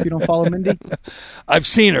check mark. You don't follow Mindy? I've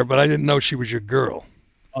seen her, but I didn't know she was your girl.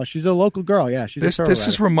 Oh, she's a local girl. Yeah, she's this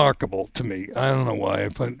is remarkable to me. I don't know why.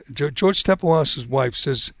 George Stephanopoulos' wife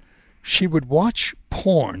says she would watch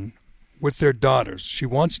porn with their daughters. She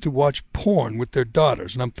wants to watch porn with their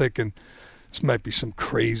daughters. And I'm thinking, this might be some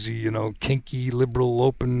crazy, kinky, liberal,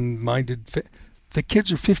 open-minded. The kids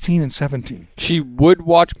are 15 and 17. She would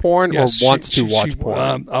watch porn or wants to watch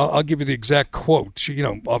porn? I'll give you the exact quote. She,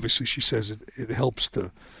 obviously she says it helps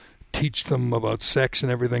to teach them about sex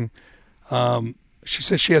and everything. She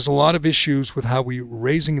says she has a lot of issues with how we're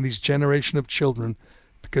raising these generation of children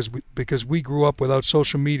because we grew up without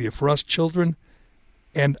social media. For us children,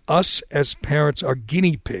 and us as parents are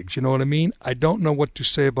guinea pigs, you know what I mean? I don't know what to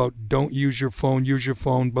say about don't use your phone,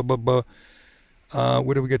 blah, blah, blah.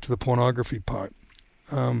 Where do we get to the pornography part?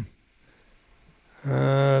 The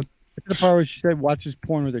part where she said watches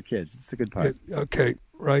porn with her kids. It's the good part. Okay,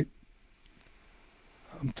 right.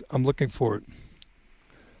 I'm looking for it.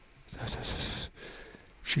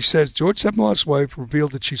 She says George Stephanopoulos' wife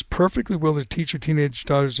revealed that she's perfectly willing to teach her teenage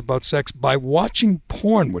daughters about sex by watching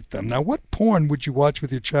porn with them. Now, what porn would you watch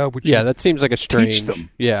with your child? That seems like a strange. Teach them.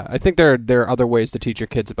 Yeah, I think there are other ways to teach your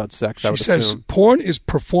kids about sex. She says porn is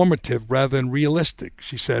performative rather than realistic.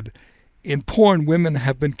 She said, in porn, women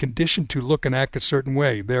have been conditioned to look and act a certain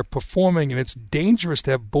way. They're performing, and it's dangerous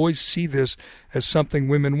to have boys see this as something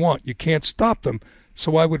women want. You can't stop them.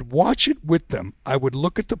 So I would watch it with them. I would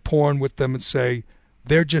look at the porn with them and say,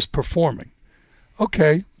 they're just performing.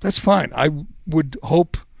 Okay, that's fine. I would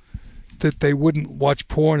hope that they wouldn't watch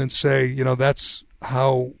porn and say, that's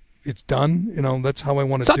how it's done. That's how I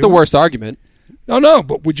want to do it. It's not the worst argument. No,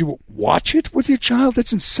 but would you watch it with your child?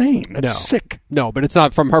 That's insane. That's sick. No, but it's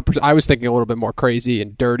not from her perspective. I was thinking a little bit more crazy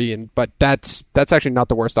and dirty, but that's actually not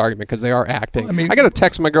the worst argument because they are acting. I got to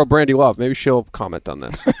text my girl Brandy Love. Maybe she'll comment on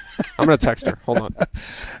this. I'm going to text her. Hold on.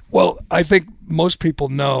 Well, I think most people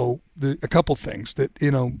know a couple things that, you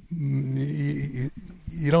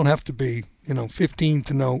don't have to be, 15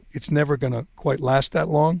 to know it's never going to quite last that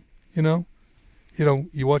long, you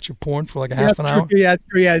watch your porn for like a half an hour. Yeah,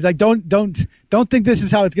 true. Yeah, like don't think this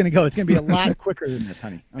is how it's going to go. It's going to be a lot quicker than this,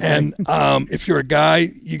 honey. Okay? And if you're a guy,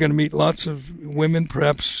 you're going to meet lots of women,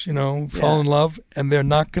 perhaps fall in love, and they're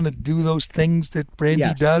not going to do those things that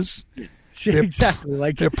Brandy does. Exactly.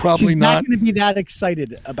 Like they're probably she's not going to be that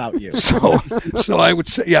excited about you. So I would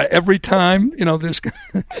say, every time there's.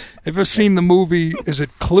 Have you ever seen the movie? Is it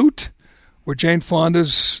Clute, where Jane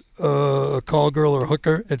Fonda's a call girl or a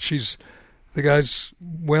hooker, and the guy's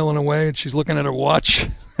wailing away, and she's looking at her watch.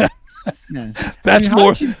 That's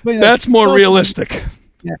more realistic.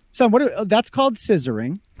 Yeah. So that's called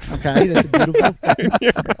scissoring. Okay, that's a beautiful.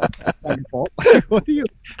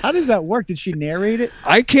 How does that work? Did she narrate it?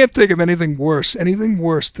 I can't think of anything worse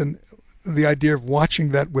than the idea of watching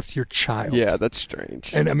that with your child. Yeah, that's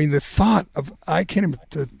strange. And I mean, the thought of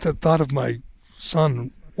my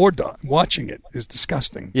son or watching it is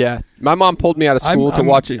disgusting. Yeah, my mom pulled me out of school to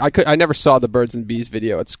watch it. I never saw the Birds and Bees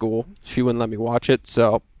video at school. She wouldn't let me watch it,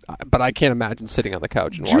 but I can't imagine sitting on the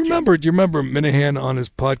couch and watching it. Do you remember Minahan on his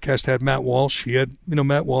podcast had Matt Walsh? He had,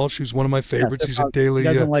 Matt Walsh, who's one of my favorites. He's a Daily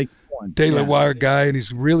Wire guy, and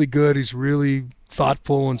he's really good. He's really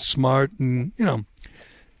thoughtful and smart, and,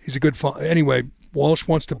 he's a good anyway, Walsh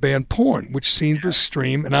wants to ban porn, which seems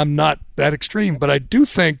extreme, and I'm not that extreme, but I do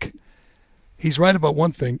think he's right about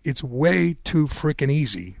one thing. It's way too freaking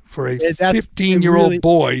easy for a It 15-year-old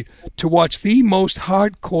boy to watch the most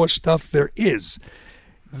hardcore stuff there is.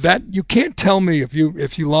 That you can't tell me if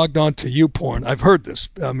you logged on to YouPorn. I've heard this.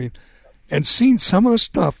 I mean, and seen some of the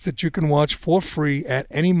stuff that you can watch for free at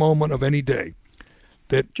any moment of any day.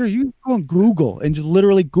 Sure, you go on Google and just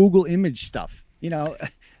literally Google image stuff.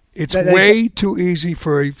 It's way too easy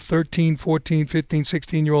for a 13, 14, 15,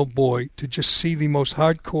 16-year-old boy to just see the most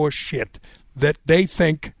hardcore shit that they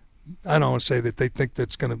think. I don't want to say that they think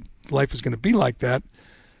life is gonna be like that,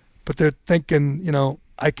 but they're thinking,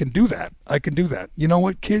 I can do that. I can do that. You know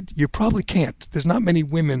what, kid? You probably can't. There's not many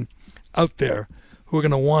women out there who are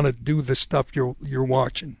gonna want to do the stuff you're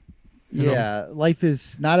watching. You know? Life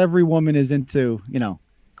is not every woman is into.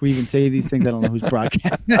 Can we even say these things? I don't know who's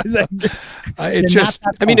broadcasting.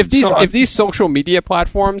 If these social media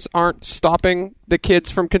platforms aren't stopping the kids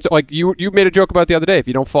from like you made a joke about the other day. If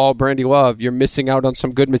you don't follow Brandy Love, you're missing out on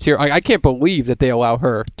some good material. I can't believe that they allow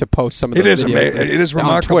her to post some of those videos. It is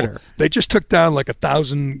remarkable. On Twitter. They just took down like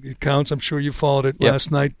 1,000 accounts. I'm sure you followed it last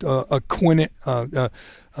night.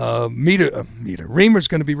 Reamer's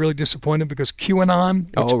going to be really disappointed because QAnon.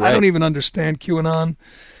 I don't even understand QAnon.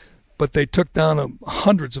 But they took down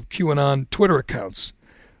hundreds of QAnon Twitter accounts,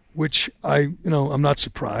 which I'm not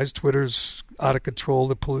surprised. Twitter's out of control,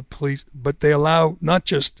 the police, but they allow not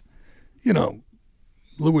just, Louis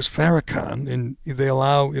Farrakhan, and they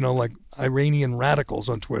allow, like Iranian radicals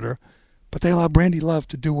on Twitter, but they allow Brandy Love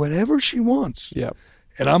to do whatever she wants. Yeah.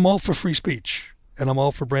 And I'm all for free speech, and I'm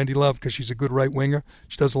all for Brandy Love because she's a good right-winger.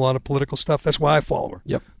 She does a lot of political stuff. That's why I follow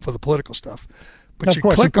her, for the political stuff. But you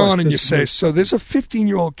click on and you say, so there's a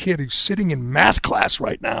 15-year-old kid who's sitting in math class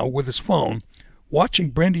right now with his phone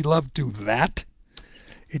watching Brandy Love do that.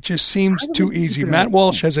 It just seems too easy. Matt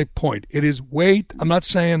Walsh has a point. It is I'm not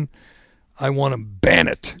saying I want to ban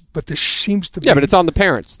it, but there seems to be. Yeah, but it's on the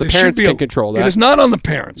parents. The parents can control that. It is not on the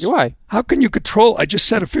parents. Why? How can you control? I just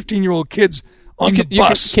said a 15-year-old kid's on the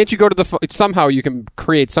bus. Can't you go to somehow you can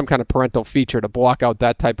create some kind of parental feature to block out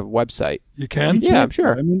that type of website? You can? Yeah, I'm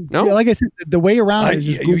sure. No? Like I said, the way around it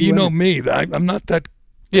is you know me. I'm not that.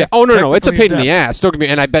 Yeah. Oh, no. It's a pain in the ass. Don't get me.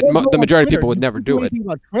 And I bet the majority of people would never do it.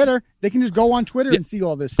 About Twitter, they can just go on Twitter and see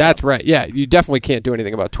all this stuff. That's right. Yeah. You definitely can't do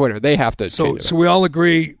anything about Twitter. They have to. So we all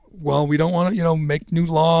agree. Well, we don't want to, make new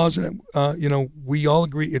laws, and we all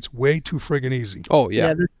agree it's way too friggin' easy. Oh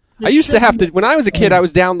yeah. I used to have to, when I was a kid, I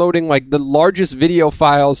was downloading like the largest video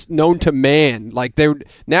files known to man. Like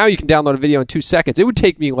now you can download a video in 2 seconds. It would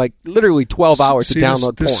take me like literally 12 hours to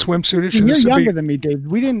download porn. This swimsuit issue. You're younger than me, Dave.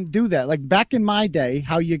 We didn't do that. Like back in my day,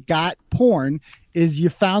 how you got porn is you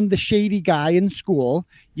found the shady guy in school.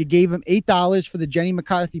 You gave him $8 for the Jenny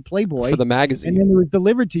McCarthy Playboy. For the magazine. And then it was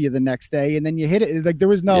delivered to you the next day. And then you hit it. Like there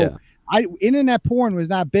was no... Yeah. Internet porn was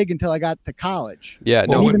not big until I got to college. Yeah,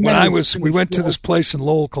 no. When we went to this place in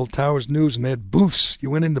Lowell called Towers News, and they had booths. You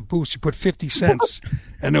went in the booths, you put 50 cents,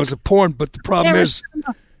 and there was a porn. But the problem is,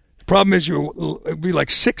 it'd be like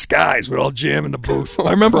 6 guys would all jam in the booth.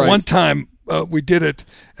 I remember one time we did it,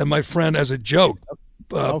 and my friend, as a joke.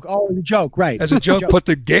 The joke, right? As a joke, put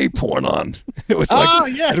the gay porn on. It was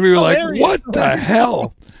like, and we were like, "What the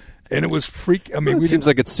hell?" And it was freak. I mean, it seems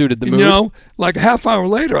like it suited the mood. Like a half hour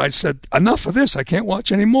later, I said, "Enough of this. I can't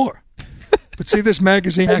watch anymore." But see, this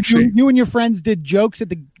magazine actually. You and your friends did jokes at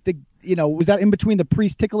the. Was that in between the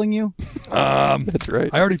priest tickling you? That's right.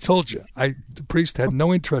 I already told you. The priest had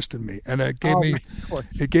no interest in me, and it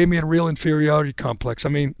gave me a real inferiority complex. I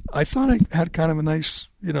mean, I thought I had kind of a nice,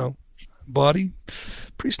 body.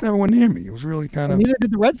 Priest never went near me. It was really kind of. Neither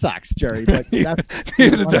did the Red Sox, Jerry. But neither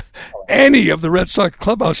did any of the Red Sox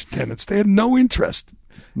clubhouse attendants. They had no interest.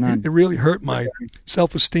 None. It really hurt my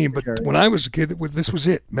self-esteem. But when I was a kid, this was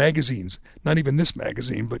it. Magazines. Not even this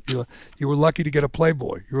magazine, but you were lucky to get a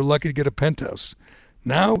Playboy. You were lucky to get a Penthouse.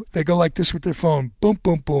 Now they go like this with their phone. Boom,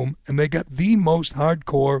 boom, boom. And they got the most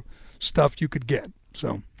hardcore stuff you could get.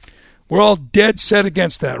 So we're all dead set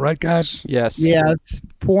against that, right, guys? Yes. Yeah, it's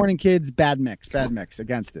porn and kids, bad mix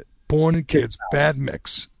against it. Porn and kids, bad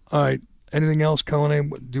mix. All right. Anything else, Cullinane?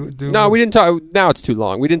 No, we didn't talk. Now it's too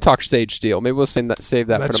long. We didn't talk Sage Steele. Maybe we'll save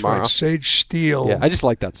that for tomorrow. Right. Sage Steele. Yeah, I just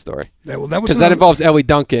like that story. Because that involves Ellie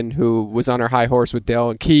Duncan, who was on her high horse with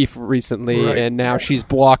Dale and Keefe recently, and now she's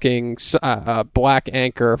blocking a black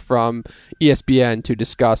anchor from ESPN to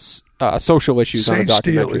discuss social issues on a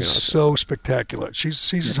documentary. Sage Steele is so spectacular.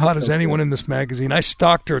 She's as hot as anyone in this magazine. I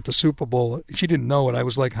stalked her at the Super Bowl. She didn't know it. I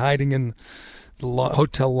was like hiding in the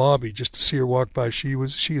hotel lobby just to see her walk by. She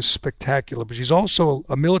is spectacular, but she's also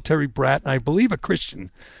a military brat, and I believe a Christian,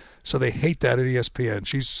 so they hate that at ESPN.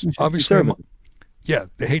 She's obviously Yeah,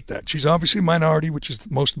 they hate that. She's obviously a minority, which is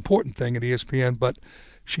the most important thing at ESPN, but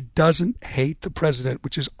she doesn't hate the president,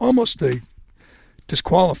 which is almost a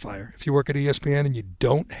disqualifier if you work at ESPN and you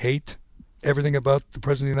don't hate everything about the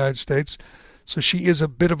president of the United States. So she is a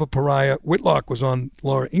bit of a pariah. Whitlock was on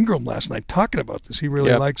Laura Ingraham last night talking about this. He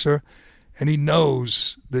really likes her, and he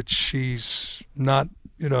knows that she's not,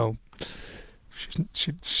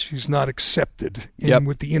 she's not accepted in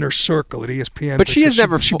with the inner circle at ESPN. But she has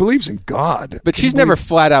never. She believes in God. But she's never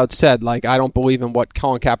flat out said, like, I don't believe in what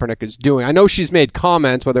Colin Kaepernick is doing. I know she's made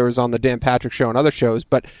comments, whether it was on the Dan Patrick Show and other shows,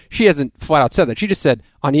 but she hasn't flat out said that. She just said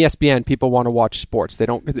on ESPN, people want to watch sports. They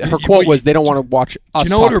don't. Her quote was, "They don't want to watch us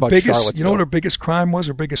talk about Charlottesville." You know what her biggest crime was?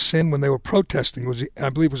 Her biggest sin when they were protesting was, I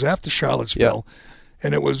believe, it was after Charlottesville. Yeah.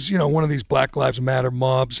 And it was, one of these Black Lives Matter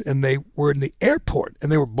mobs, and they were in the airport,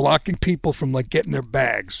 and they were blocking people from, like, getting their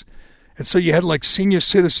bags. And so you had, like, senior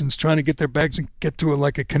citizens trying to get their bags and get to,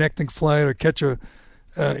 a connecting flight or catch get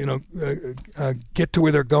to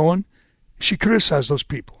where they're going. She criticized those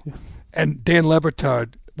people. Yeah. And Dan Le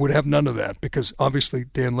Batard would have none of that because, obviously,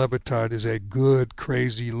 Dan Le Batard is a good,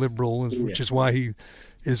 crazy liberal, which is why he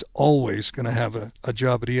is always going to have a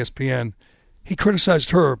job at ESPN. He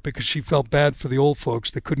criticized her because she felt bad for the old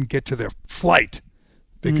folks that couldn't get to their flight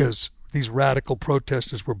because these radical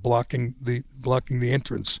protesters were blocking the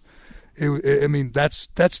entrance.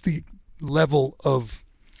 That's the level of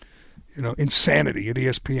insanity at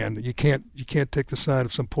ESPN that you can't take the side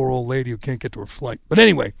of some poor old lady who can't get to her flight. But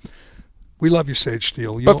anyway, we love you, Sage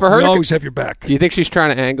Steele. We always have your back. Do you think she's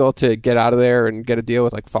trying to angle to get out of there and get a deal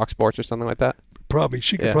with like Fox Sports or something like that? Probably.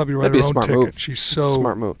 She could probably write her own ticket. Move. She's so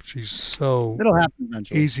smart move. She's so It'll happen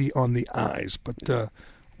eventually. Easy on the eyes. But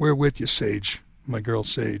we're with you, Sage, my girl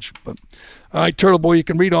Sage. But all right, Turtle Boy, you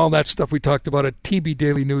can read all that stuff we talked about at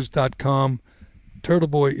tbdailynews.com. Turtle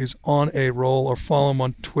Boy is on a roll, or follow him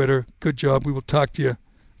on Twitter. Good job. We will talk to you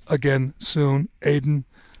again soon. Aiden,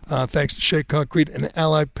 thanks to Shea Concrete and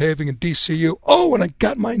Allied Paving and DCU. Oh, and I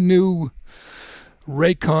got my new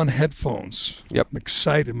Raycon headphones. Yep. I'm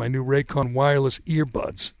excited. My new Raycon wireless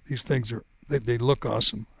earbuds. These things they look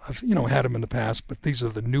awesome. I've had them in the past, but these are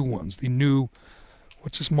the new ones. The new,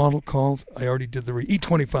 what's this model called? I already did the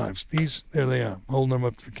E25s. There they are. I'm holding them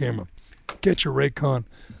up to the camera. Get your Raycon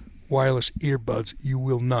wireless earbuds. You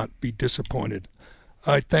will not be disappointed.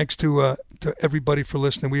 All right, thanks to everybody for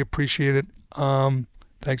listening. We appreciate it.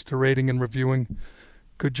 Thanks to rating and reviewing.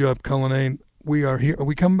 Good job, Cullinane. We are here. Are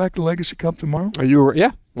we coming back to Legacy Cup tomorrow?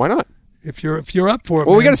 Yeah, why not? If you're up for it,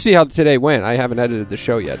 well, we got to see how today went. I haven't edited the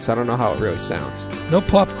show yet, so I don't know how it really sounds. No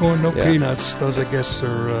popcorn, no peanuts. Those, I guess,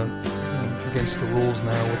 are against the rules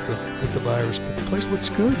now with the virus. But the place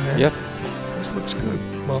looks good, man. Yeah, the place looks good.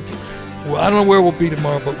 Well, I don't know where we'll be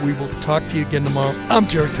tomorrow, but we will talk to you again tomorrow. I'm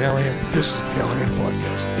Jerry Callahan. This is the Callahan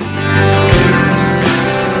Podcast.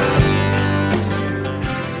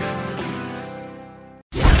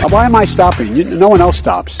 Why am I stopping? No one else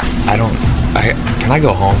stops. Can I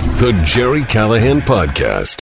go home? The Jerry Callahan Podcast.